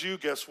concerns you,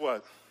 guess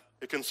what?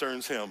 It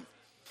concerns him.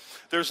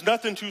 There's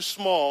nothing too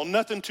small,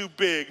 nothing too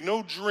big,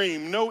 no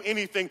dream, no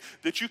anything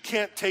that you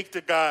can't take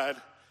to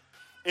God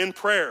in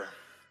prayer.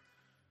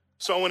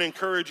 So I want to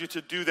encourage you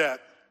to do that.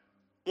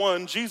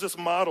 1, Jesus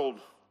modeled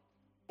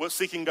what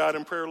seeking God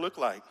in prayer looked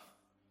like.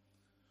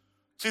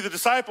 See, the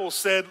disciples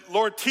said,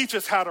 Lord, teach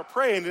us how to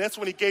pray. And that's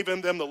when he gave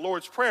them the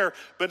Lord's Prayer.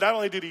 But not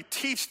only did he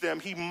teach them,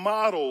 he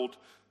modeled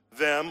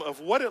them of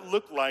what it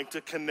looked like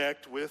to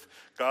connect with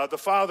God the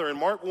Father. In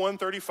Mark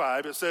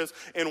 1:35, it says,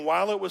 and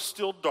while it was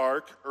still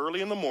dark,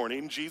 early in the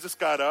morning, Jesus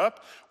got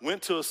up,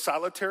 went to a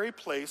solitary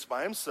place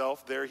by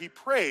himself. There he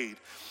prayed.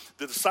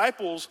 The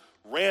disciples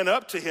ran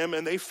up to him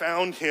and they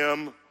found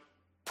him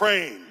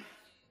praying.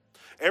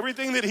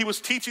 Everything that he was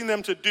teaching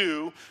them to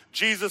do,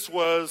 Jesus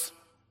was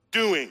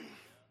doing.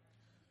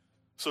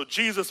 So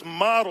Jesus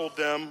modeled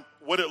them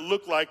what it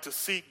looked like to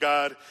seek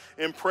God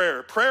in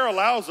prayer. Prayer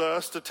allows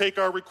us to take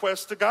our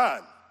requests to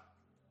God.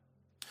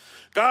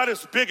 God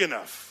is big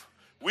enough.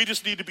 We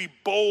just need to be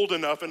bold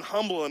enough and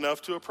humble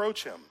enough to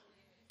approach him.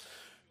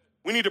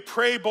 We need to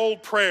pray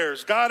bold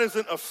prayers. God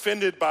isn't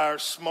offended by our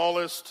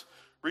smallest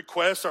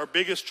requests, our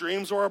biggest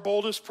dreams, or our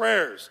boldest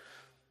prayers.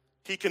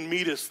 He can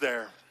meet us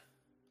there.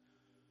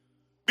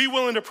 Be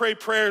willing to pray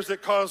prayers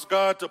that cause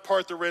God to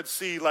part the Red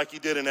Sea like he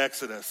did in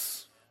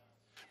Exodus.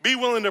 Be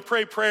willing to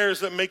pray prayers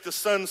that make the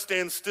sun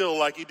stand still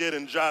like he did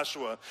in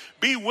Joshua.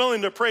 Be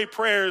willing to pray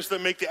prayers that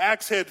make the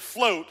axe head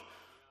float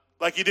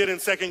like he did in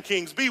 2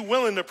 Kings. Be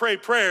willing to pray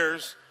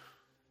prayers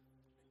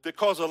that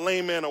cause a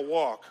lame man to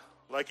walk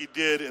like he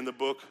did in the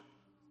book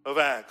of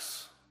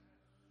Acts.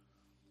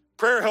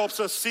 Prayer helps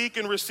us seek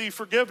and receive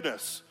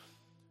forgiveness.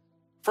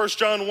 1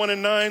 John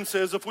 1:9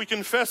 says, if we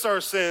confess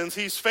our sins,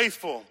 he's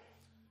faithful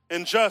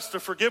and just to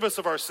forgive us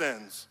of our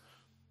sins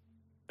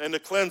and to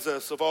cleanse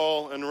us of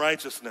all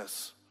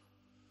unrighteousness.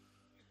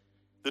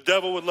 The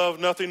devil would love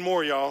nothing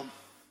more, y'all,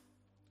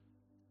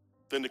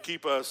 than to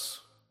keep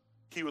us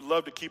He would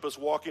love to keep us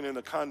walking in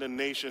the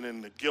condemnation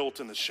and the guilt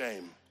and the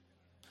shame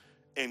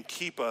and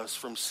keep us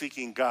from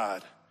seeking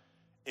God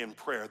in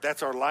prayer.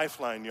 That's our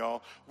lifeline,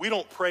 y'all. We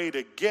don't pray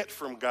to get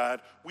from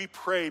God. We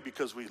pray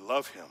because we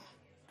love him.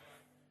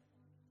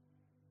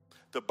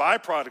 The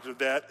byproduct of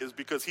that is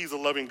because he's a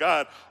loving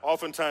God.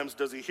 Oftentimes,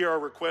 does he hear our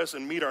requests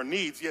and meet our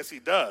needs? Yes, he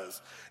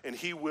does. And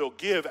he will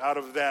give out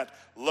of that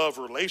love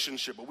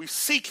relationship. But we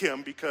seek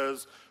him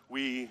because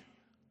we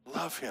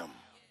love him.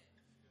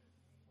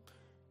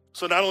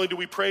 So not only do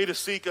we pray to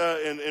seek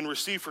and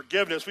receive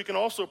forgiveness, we can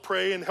also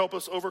pray and help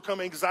us overcome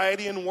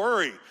anxiety and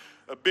worry.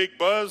 A big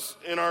buzz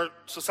in our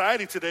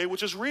society today,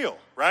 which is real,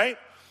 right?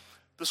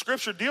 The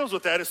scripture deals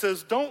with that. It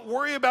says, don't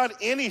worry about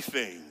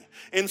anything.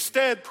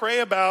 Instead, pray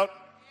about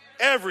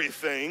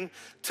everything.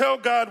 Tell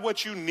God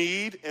what you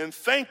need and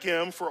thank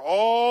him for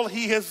all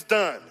he has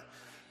done.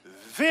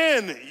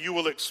 Then you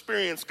will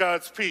experience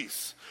God's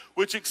peace,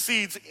 which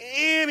exceeds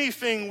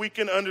anything we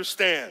can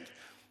understand.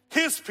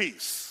 His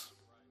peace.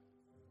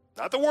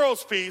 Not the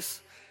world's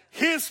peace,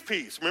 his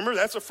peace. Remember,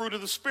 that's a fruit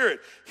of the Spirit.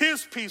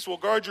 His peace will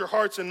guard your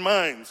hearts and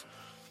minds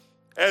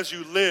as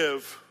you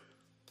live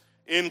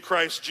in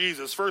Christ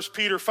Jesus. 1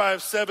 Peter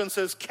 5:7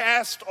 says,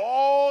 cast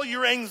all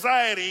your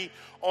anxiety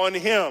on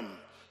him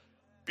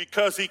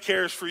because he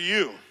cares for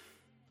you.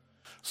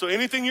 So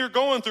anything you're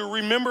going through,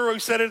 remember we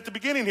said it at the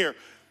beginning here,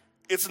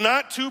 it's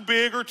not too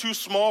big or too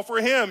small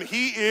for him.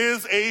 He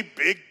is a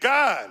big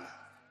God.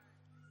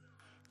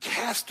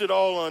 Cast it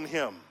all on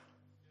him.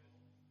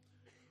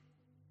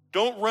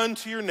 Don't run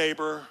to your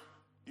neighbor.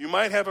 You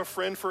might have a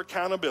friend for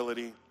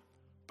accountability,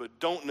 but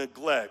don't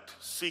neglect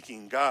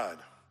seeking God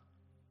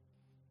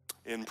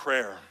in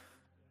prayer.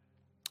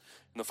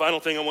 And the final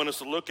thing I want us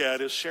to look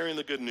at is sharing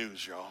the good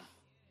news, y'all.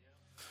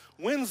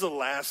 When's the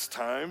last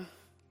time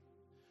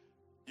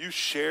you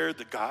shared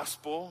the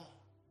gospel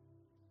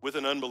with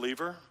an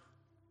unbeliever?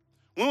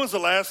 When was the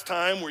last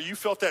time where you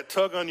felt that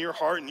tug on your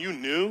heart and you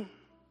knew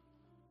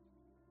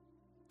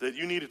that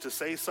you needed to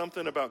say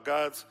something about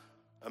God's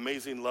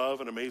amazing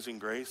love and amazing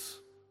grace?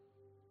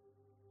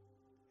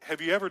 Have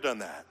you ever done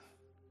that?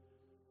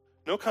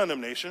 No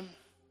condemnation,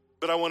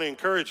 but I want to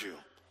encourage you.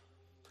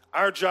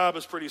 Our job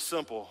is pretty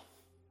simple.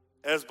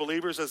 As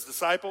believers, as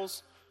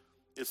disciples,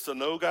 it's to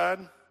know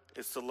God,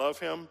 it's to love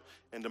him,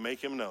 and to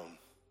make him known.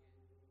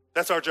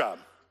 That's our job.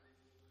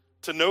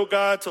 To know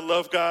God, to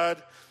love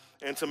God,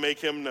 and to make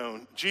him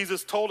known.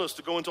 Jesus told us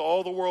to go into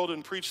all the world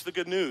and preach the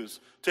good news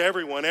to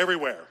everyone,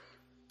 everywhere.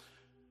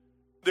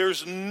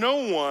 There's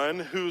no one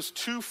who's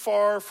too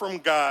far from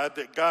God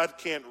that God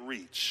can't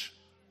reach.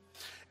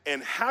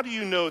 And how do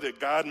you know that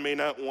God may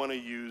not want to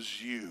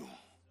use you?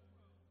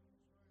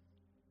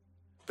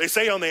 They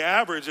say on the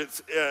average,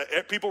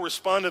 people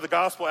respond to the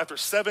gospel after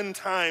 7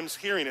 times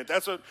hearing it.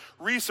 That's what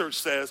research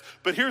says.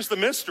 But here's the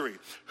mystery.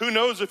 Who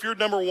knows if you're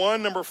number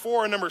 1, number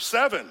 4, or number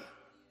 7?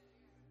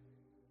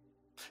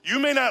 You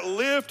may not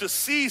live to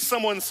see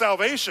someone's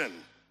salvation,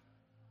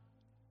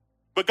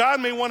 but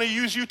God may want to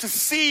use you to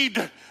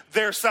seed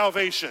their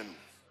salvation.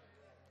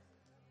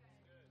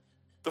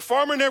 The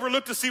farmer never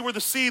looked to see where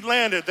the seed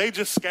landed. They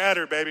just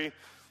scattered, baby.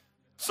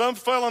 Some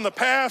fell on the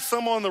path,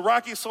 some on the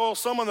rocky soil,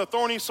 some on the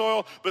thorny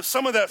soil, but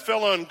some of that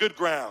fell on good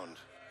ground.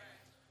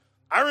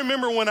 I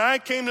remember when I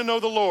came to know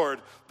the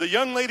Lord, the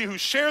young lady who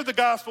shared the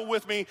gospel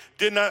with me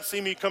did not see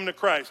me come to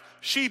Christ.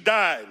 She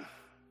died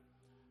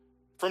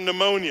from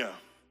pneumonia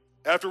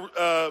after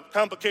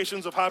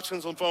complications of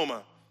Hodgkin's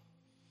lymphoma.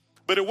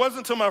 But it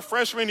wasn't until my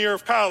freshman year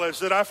of college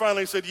that I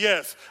finally said,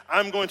 yes,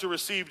 I'm going to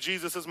receive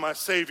Jesus as my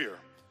Savior.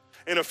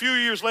 And a few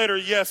years later,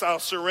 yes, I'll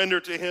surrender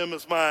to him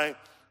as my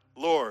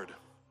Lord.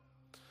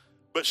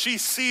 But she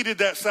seeded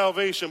that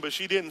salvation, but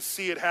she didn't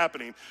see it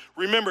happening.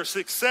 Remember,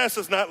 success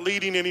is not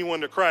leading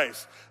anyone to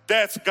Christ.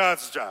 That's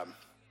God's job.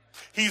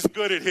 He's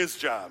good at his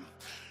job.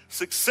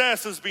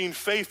 Success is being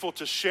faithful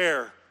to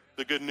share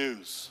the good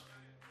news.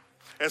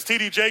 As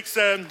T.D. Jakes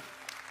said,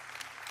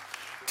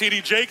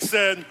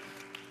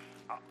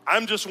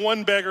 I'm just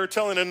one beggar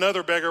telling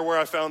another beggar where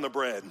I found the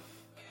bread.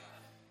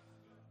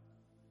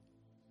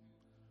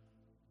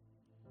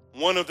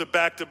 One of the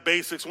back to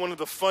basics, one of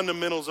the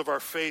fundamentals of our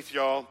faith,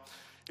 y'all,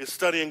 is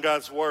studying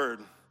God's word.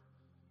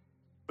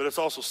 But it's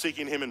also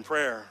seeking him in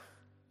prayer.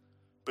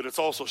 But it's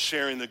also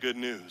sharing the good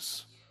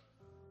news.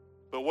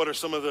 But what are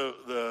some of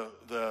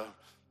the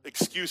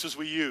excuses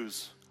we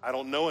use? I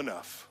don't know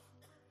enough.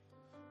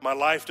 My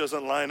life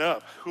doesn't line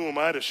up. Who am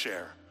I to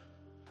share?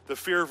 The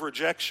fear of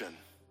rejection.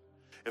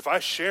 If I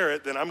share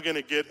it, then I'm going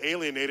to get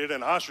alienated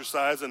and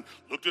ostracized and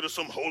looked at as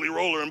some holy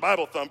roller and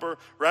Bible thumper,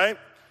 right?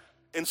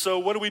 And so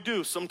what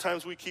do?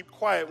 Sometimes we keep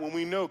quiet when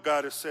we know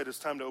God has said it's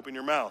time to open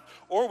your mouth.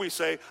 Or we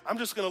say, I'm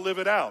just going to live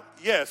it out.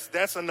 Yes,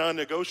 that's a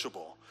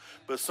non-negotiable.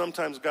 But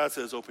sometimes God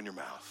says, open your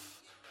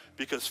mouth.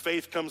 Because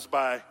faith comes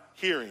by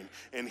hearing,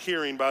 and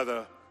hearing by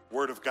the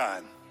word of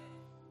God.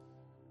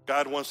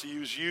 God wants to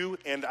use you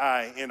and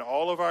I in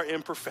all of our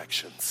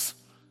imperfections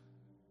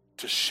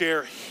to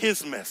share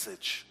his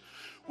message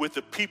with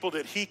the people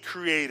that he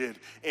created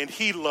and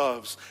he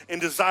loves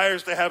and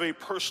desires to have a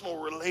personal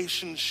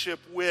relationship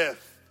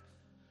with.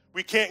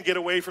 We can't get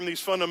away from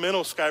these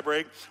fundamentals,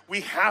 Skybreak.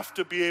 We have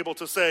to be able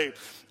to say,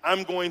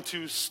 I'm going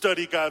to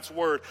study God's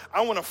word.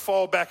 I want to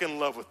fall back in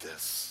love with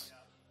this.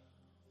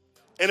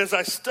 And as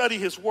I study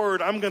his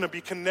word, I'm going to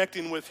be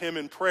connecting with him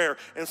in prayer.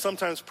 And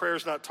sometimes prayer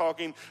is not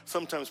talking.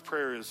 Sometimes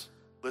prayer is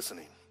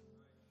listening.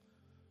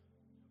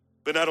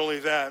 But not only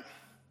that,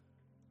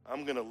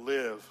 I'm going to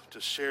live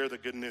to share the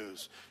good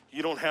news.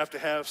 You don't have to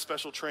have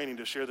special training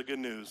to share the good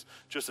news,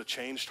 just a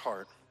changed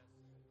heart.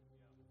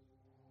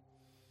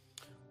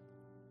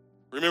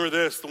 Remember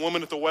this, the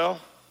woman at the well,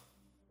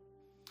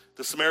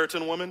 the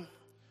Samaritan woman.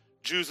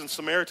 Jews and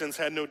Samaritans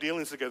had no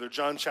dealings together.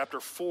 John chapter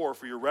 4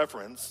 for your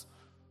reference.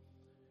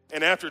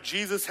 And after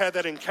Jesus had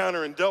that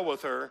encounter and dealt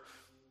with her,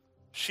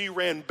 she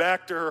ran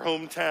back to her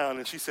hometown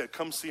and she said,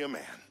 come see a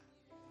man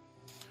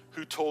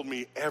who told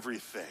me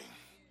everything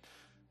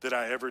that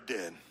I ever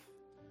did.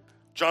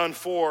 John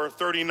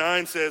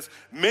 4:39 says,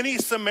 many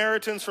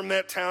Samaritans from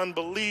that town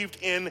believed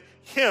in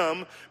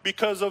him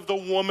because of the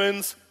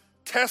woman's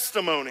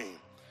testimony.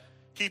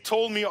 He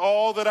told me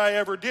all that I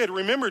ever did.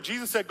 Remember,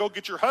 Jesus said, go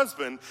get your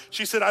husband.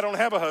 She said, I don't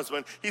have a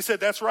husband. He said,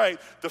 that's right.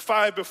 The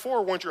 5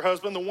 before weren't your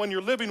husband. The one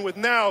you're living with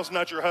now is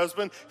not your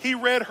husband. He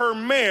read her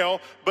mail,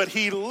 but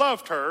he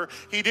loved her.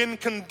 He didn't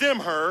condemn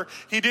her.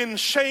 He didn't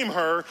shame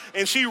her.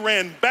 And she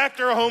ran back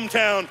to her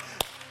hometown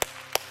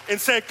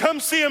and said, come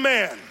see a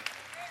man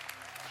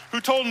who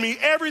told me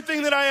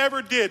everything that I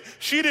ever did.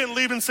 She didn't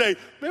leave and say,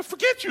 man,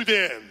 forget you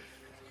then.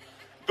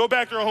 Go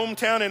back to her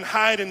hometown and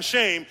hide in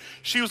shame.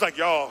 She was like,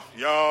 y'all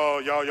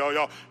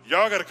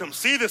got to come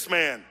see this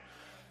man.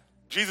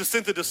 Jesus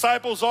sent the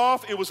disciples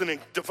off. It was a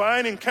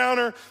divine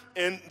encounter,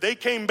 and they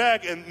came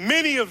back, and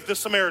many of the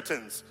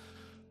Samaritans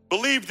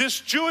believed this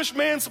Jewish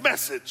man's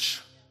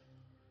message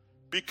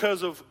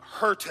because of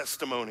her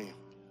testimony.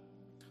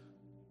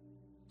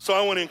 So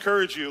I want to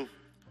encourage you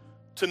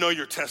to know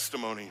your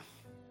testimony.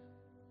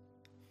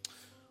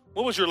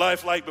 What was your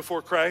life like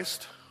before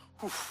Christ?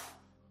 Whew.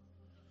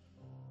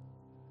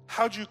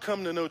 How'd you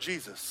come to know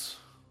Jesus?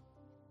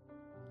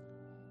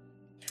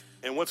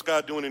 And what's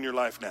God doing in your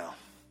life now?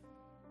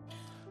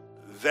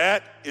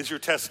 That is your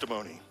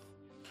testimony.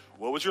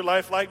 What was your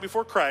life like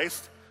before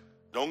Christ?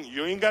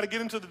 You ain't got to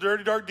get into the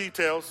dirty, dark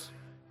details.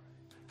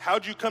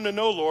 How'd you come to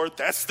know Lord?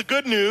 That's the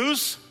good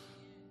news.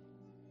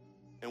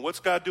 And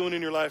what's God doing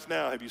in your life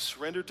now? Have you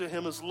surrendered to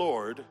him as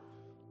Lord?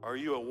 Are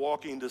you a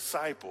walking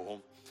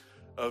disciple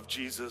of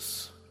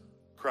Jesus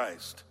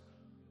Christ?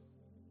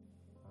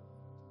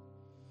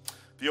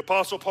 The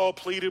Apostle Paul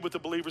pleaded with the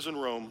believers in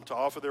Rome to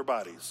offer their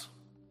bodies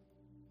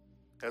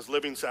as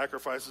living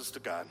sacrifices to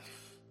God.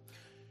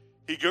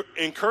 He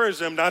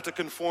encouraged them not to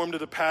conform to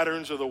the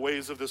patterns or the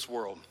ways of this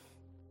world.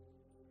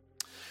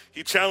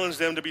 He challenged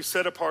them to be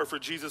set apart for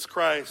Jesus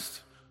Christ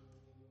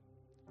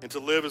and to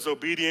live as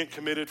obedient,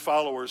 committed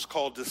followers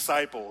called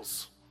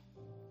disciples.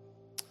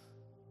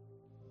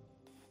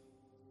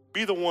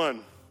 Be the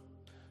one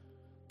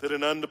that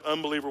an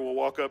unbeliever will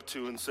walk up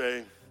to and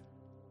say,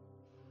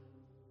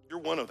 you're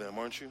one of them,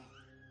 aren't you?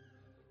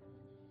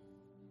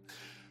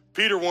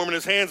 Peter, warming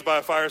his hands by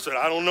a fire, said,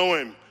 I don't know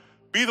him.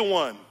 Be the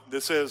one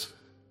that says,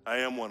 I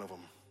am one of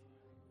them.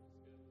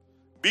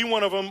 Be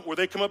one of them where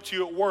they come up to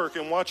you at work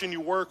and watching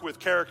you work with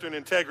character and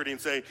integrity and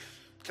say,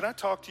 can I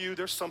talk to you?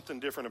 There's something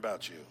different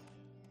about you.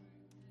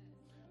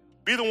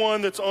 Be the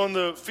one that's on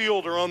the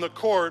field or on the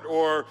court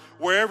or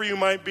wherever you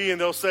might be, and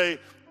they'll say,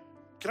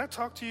 can I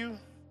talk to you?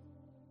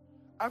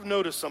 I've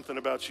noticed something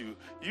about you.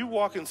 You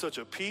walk in such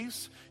a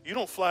peace. You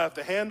don't fly off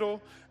the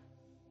handle.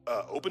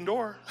 Open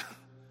door.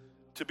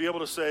 To be able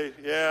to say,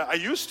 yeah, I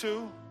used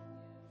to.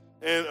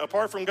 And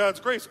apart from God's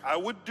grace, I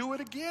would do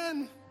it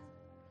again.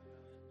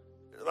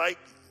 Like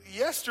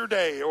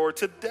yesterday or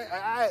today.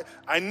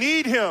 I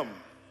need him.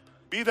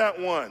 Be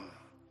that one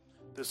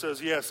that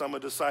says, yes, I'm a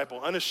disciple,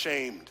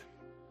 unashamed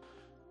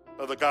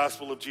of the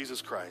gospel of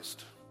Jesus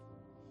Christ.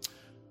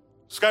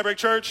 Skybreak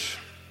Church,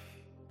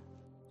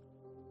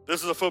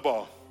 this is a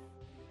football.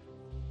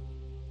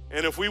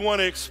 And if we want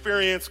to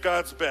experience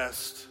God's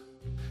best,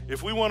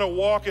 if we want to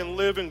walk and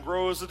live and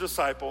grow as a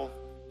disciple,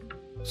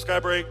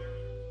 Skybreak,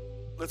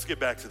 let's get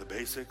back to the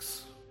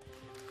basics.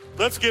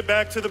 Let's get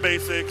back to the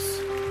basics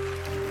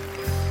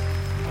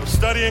of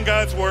studying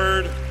God's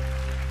word,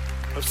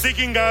 of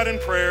seeking God in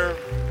prayer,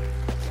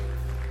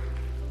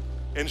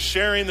 and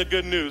sharing the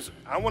good news.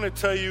 I want to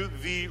tell you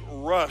the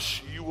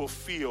rush you will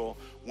feel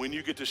when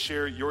you get to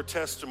share your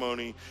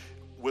testimony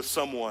with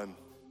someone.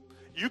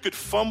 You could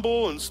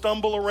fumble and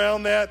stumble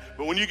around that,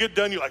 but when you get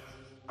done, you're like,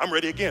 I'm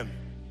ready again.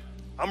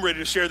 I'm ready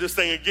to share this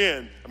thing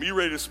again. I mean, you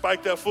ready to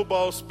spike that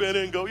football, spin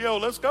it, and go, yo,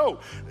 let's go.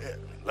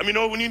 Let me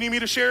know when you need me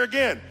to share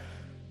again.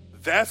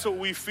 That's what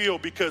we feel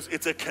because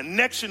it's a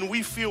connection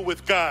we feel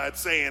with God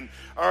saying,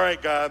 all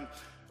right, God,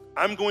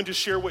 I'm going to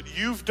share what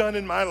you've done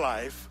in my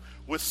life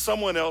with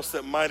someone else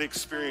that might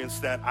experience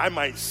that. I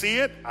might see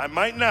it, I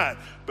might not,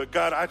 but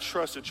God, I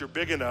trust that you're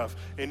big enough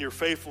and you're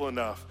faithful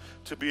enough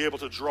to be able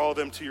to draw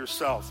them to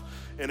yourself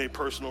in a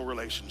personal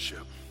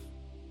relationship.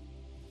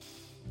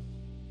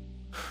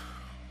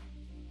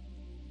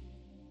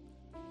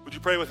 Would you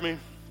pray with me?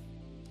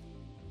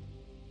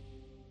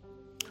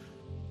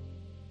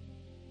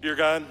 Dear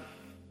God,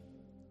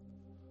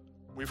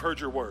 we've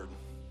heard your word.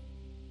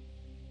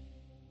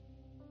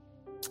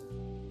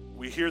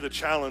 We hear the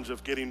challenge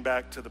of getting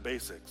back to the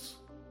basics.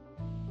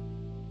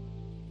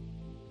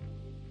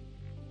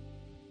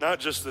 Not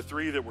just the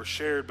 3 that were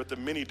shared, but the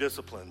many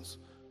disciplines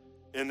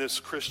in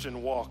this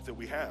Christian walk that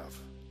we have.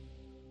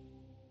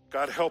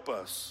 God, help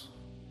us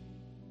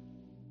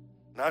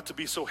not to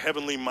be so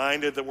heavenly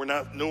minded that we're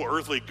no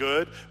earthly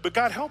good, but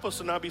God, help us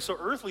to not be so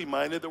earthly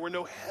minded that we're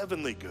no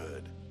heavenly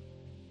good.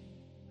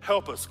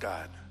 Help us,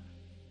 God,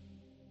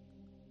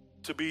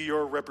 to be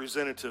your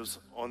representatives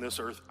on this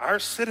earth. Our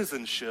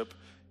citizenship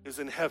is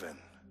in heaven.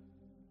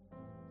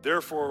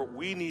 Therefore,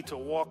 we need to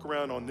walk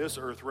around on this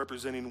earth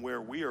representing where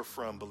we are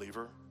from,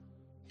 believer.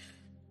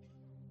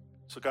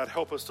 So God,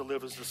 help us to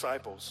live as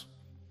disciples.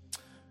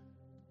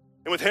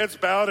 And with heads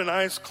bowed and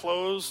eyes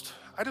closed,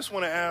 I just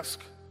want to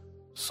ask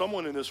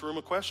someone in this room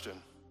a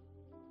question.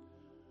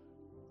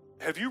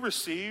 Have you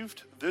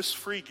received this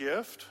free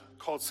gift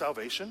called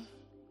salvation?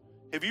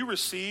 Have you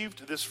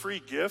received this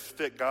free gift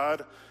that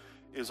God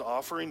is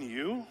offering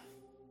you?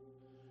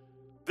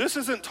 This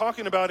isn't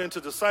talking about into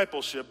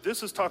discipleship.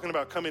 This is talking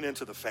about coming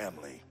into the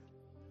family.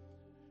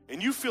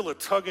 And you feel a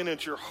tugging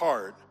at your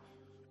heart,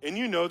 and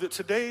you know that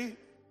today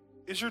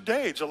is your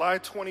day, July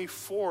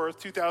 24th,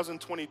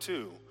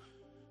 2022,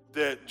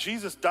 that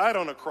Jesus died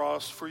on a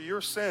cross for your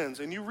sins,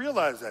 and you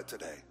realize that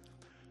today.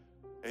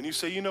 And you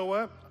say, you know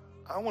what?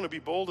 I want to be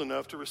bold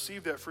enough to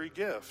receive that free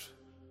gift.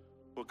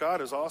 Well,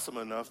 God is awesome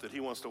enough that he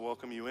wants to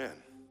welcome you in.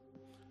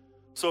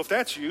 So if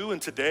that's you,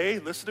 and today,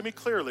 listen to me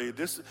clearly,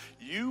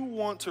 you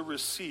want to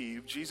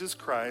receive Jesus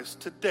Christ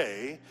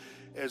today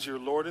as your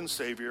Lord and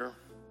Savior.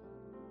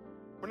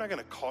 We're not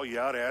going to call you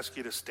out, ask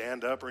you to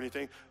stand up or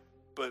anything,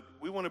 but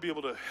we want to be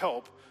able to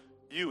help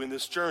you in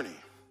this journey,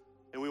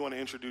 and we want to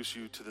introduce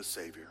you to the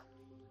Savior.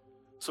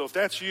 So if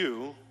that's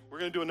you, we're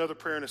going to do another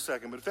prayer in a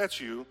second, but if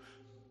that's you,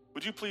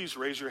 would you please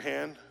raise your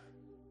hand?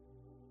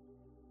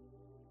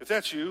 If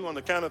that's you, on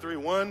the count of 3,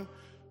 1,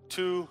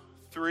 2,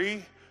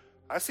 3,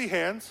 I see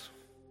hands.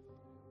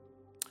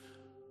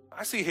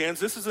 I see hands.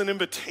 This is an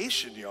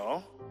invitation,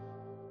 y'all.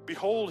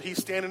 Behold, he's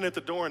standing at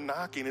the door and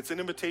knocking. It's an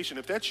invitation.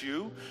 If that's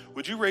you,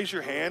 would you raise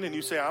your hand and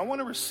you say, I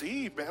want to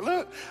receive, man.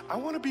 Look, I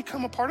want to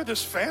become a part of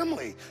this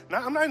family.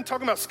 Now, I'm not even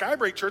talking about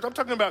Skybreak Church. I'm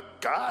talking about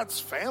God's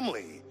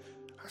family.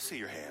 I see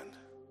your hand.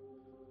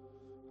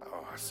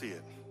 Oh, I see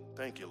it.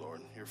 Thank you, Lord.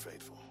 You're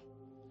faithful.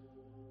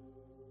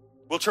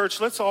 Well,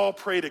 church, let's all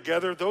pray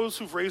together. Those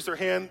who've raised their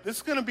hand, this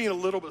is going to be a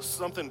little bit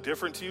something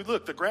different to you.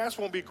 Look, the grass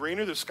won't be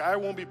greener, the sky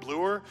won't be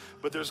bluer,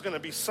 but there's going to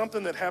be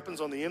something that happens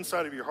on the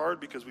inside of your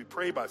heart because we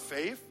pray by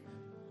faith.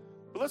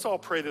 But let's all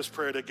pray this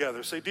prayer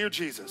together. Say, Dear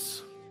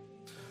Jesus,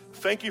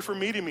 thank you for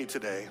meeting me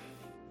today.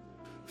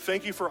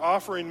 Thank you for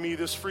offering me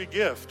this free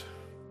gift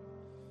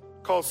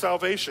called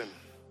salvation.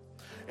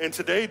 And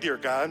today, dear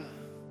God,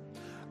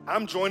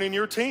 I'm joining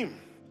your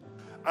team.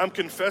 I'm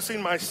confessing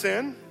my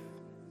sin.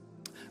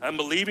 I'm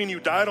believing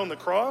you died on the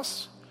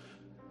cross.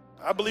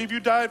 I believe you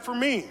died for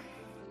me.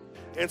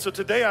 And so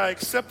today I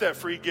accept that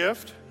free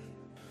gift.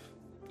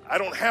 I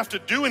don't have to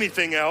do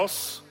anything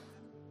else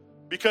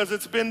because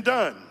it's been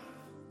done.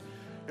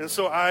 And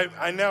so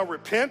I now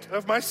repent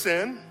of my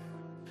sin,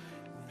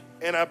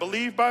 and I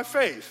believe by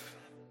faith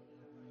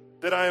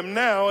that I am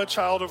now a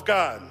child of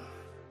God.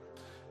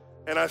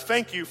 And I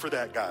thank you for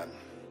that, God.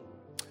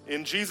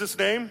 In Jesus'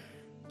 name,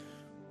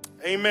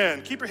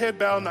 amen. Keep your head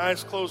bowed and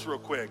eyes closed real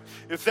quick.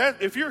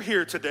 If you're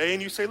here today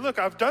and you say, look,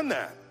 I've done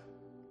that,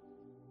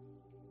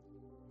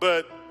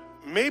 but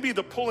maybe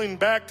the pulling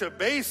back to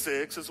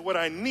basics is what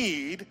I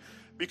need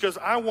because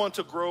I want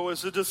to grow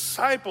as a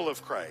disciple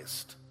of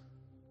Christ.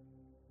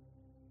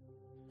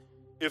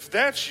 If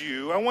that's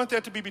you, I want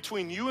that to be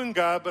between you and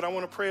God, but I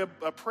want to pray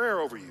a prayer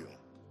over you.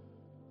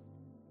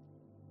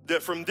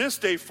 That from this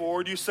day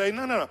forward, you say,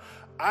 no.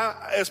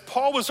 As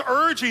Paul was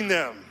urging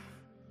them,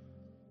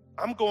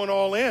 I'm going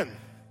all in.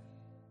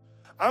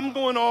 I'm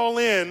going all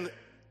in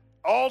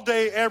all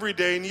day, every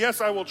day. And yes,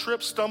 I will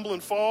trip, stumble,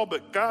 and fall,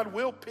 but God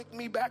will pick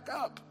me back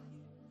up.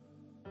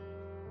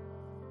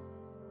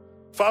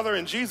 Father,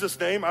 in Jesus'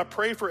 name, I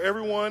pray for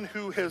everyone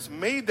who has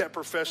made that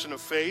profession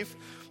of faith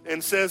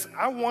and says,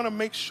 I want to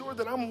make sure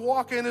that I'm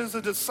walking as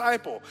a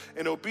disciple,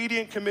 an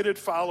obedient, committed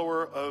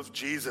follower of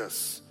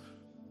Jesus.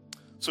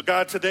 So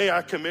God, today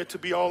I commit to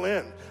be all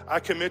in. I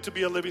commit to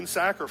be a living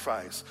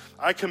sacrifice.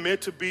 I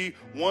commit to be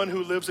one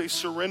who lives a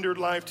surrendered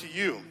life to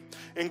you.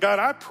 And God,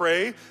 I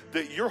pray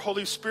that your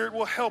Holy Spirit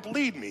will help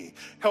lead me,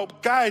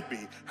 help guide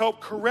me, help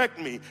correct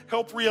me,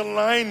 help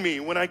realign me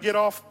when I get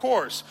off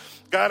course.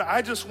 God,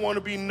 I just want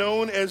to be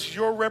known as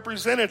your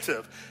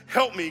representative.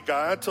 Help me,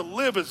 God, to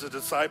live as a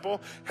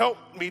disciple. Help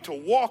me to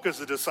walk as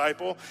a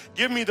disciple.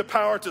 Give me the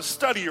power to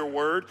study your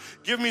word.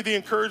 Give me the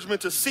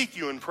encouragement to seek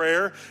you in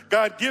prayer.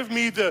 God, give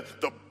me the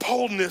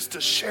boldness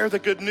to share the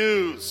good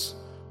news.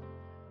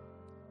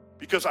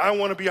 Because I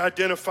want to be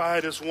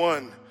identified as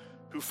one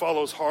who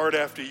follows hard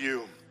after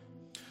you.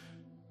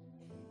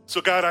 So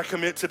God, I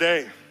commit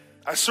today.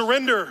 I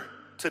surrender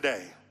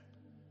today.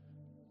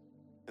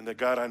 And that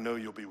God, I know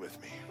you'll be with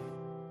me.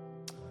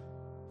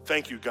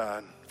 Thank you,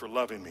 God, for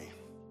loving me.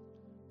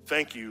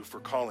 Thank you for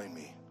calling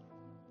me.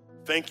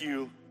 Thank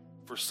you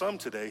for some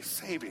today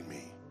saving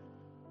me.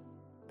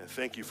 And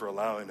thank you for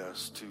allowing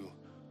us to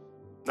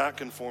not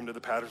conform to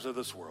the patterns of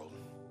this world,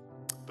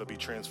 but be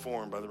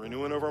transformed by the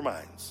renewing of our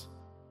minds.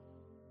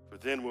 For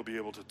then we'll be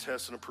able to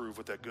test and approve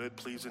what that good,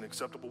 pleasing,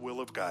 acceptable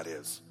will of God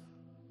is.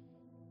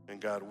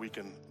 And God, we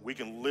can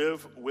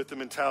live with the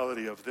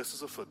mentality of this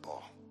is a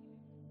football.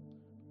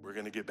 We're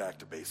going to get back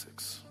to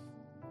basics.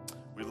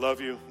 We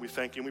love you, we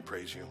thank you, and we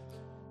praise you.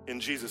 In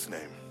Jesus'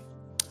 name,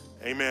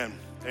 amen,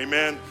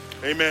 amen,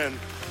 amen.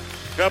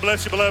 God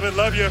bless you, beloved.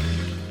 Love you.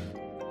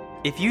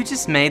 If you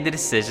just made the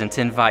decision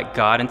to invite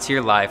God into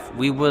your life,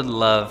 we would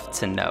love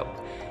to know.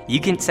 You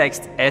can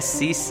text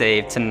SC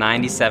SAVE to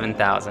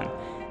 97,000.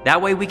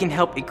 That way we can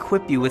help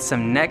equip you with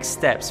some next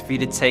steps for you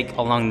to take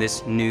along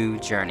this new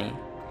journey.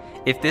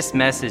 If this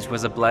message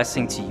was a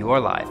blessing to your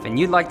life and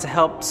you'd like to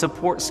help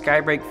support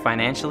Skybreak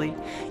financially,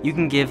 you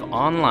can give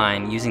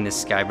online using the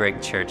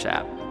Skybreak Church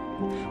app.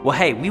 Well,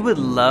 hey, we would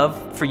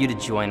love for you to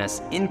join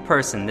us in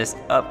person this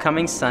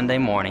upcoming Sunday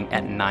morning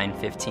at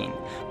 9:15.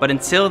 But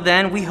until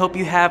then, we hope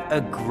you have a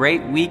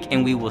great week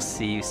and we will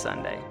see you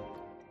Sunday.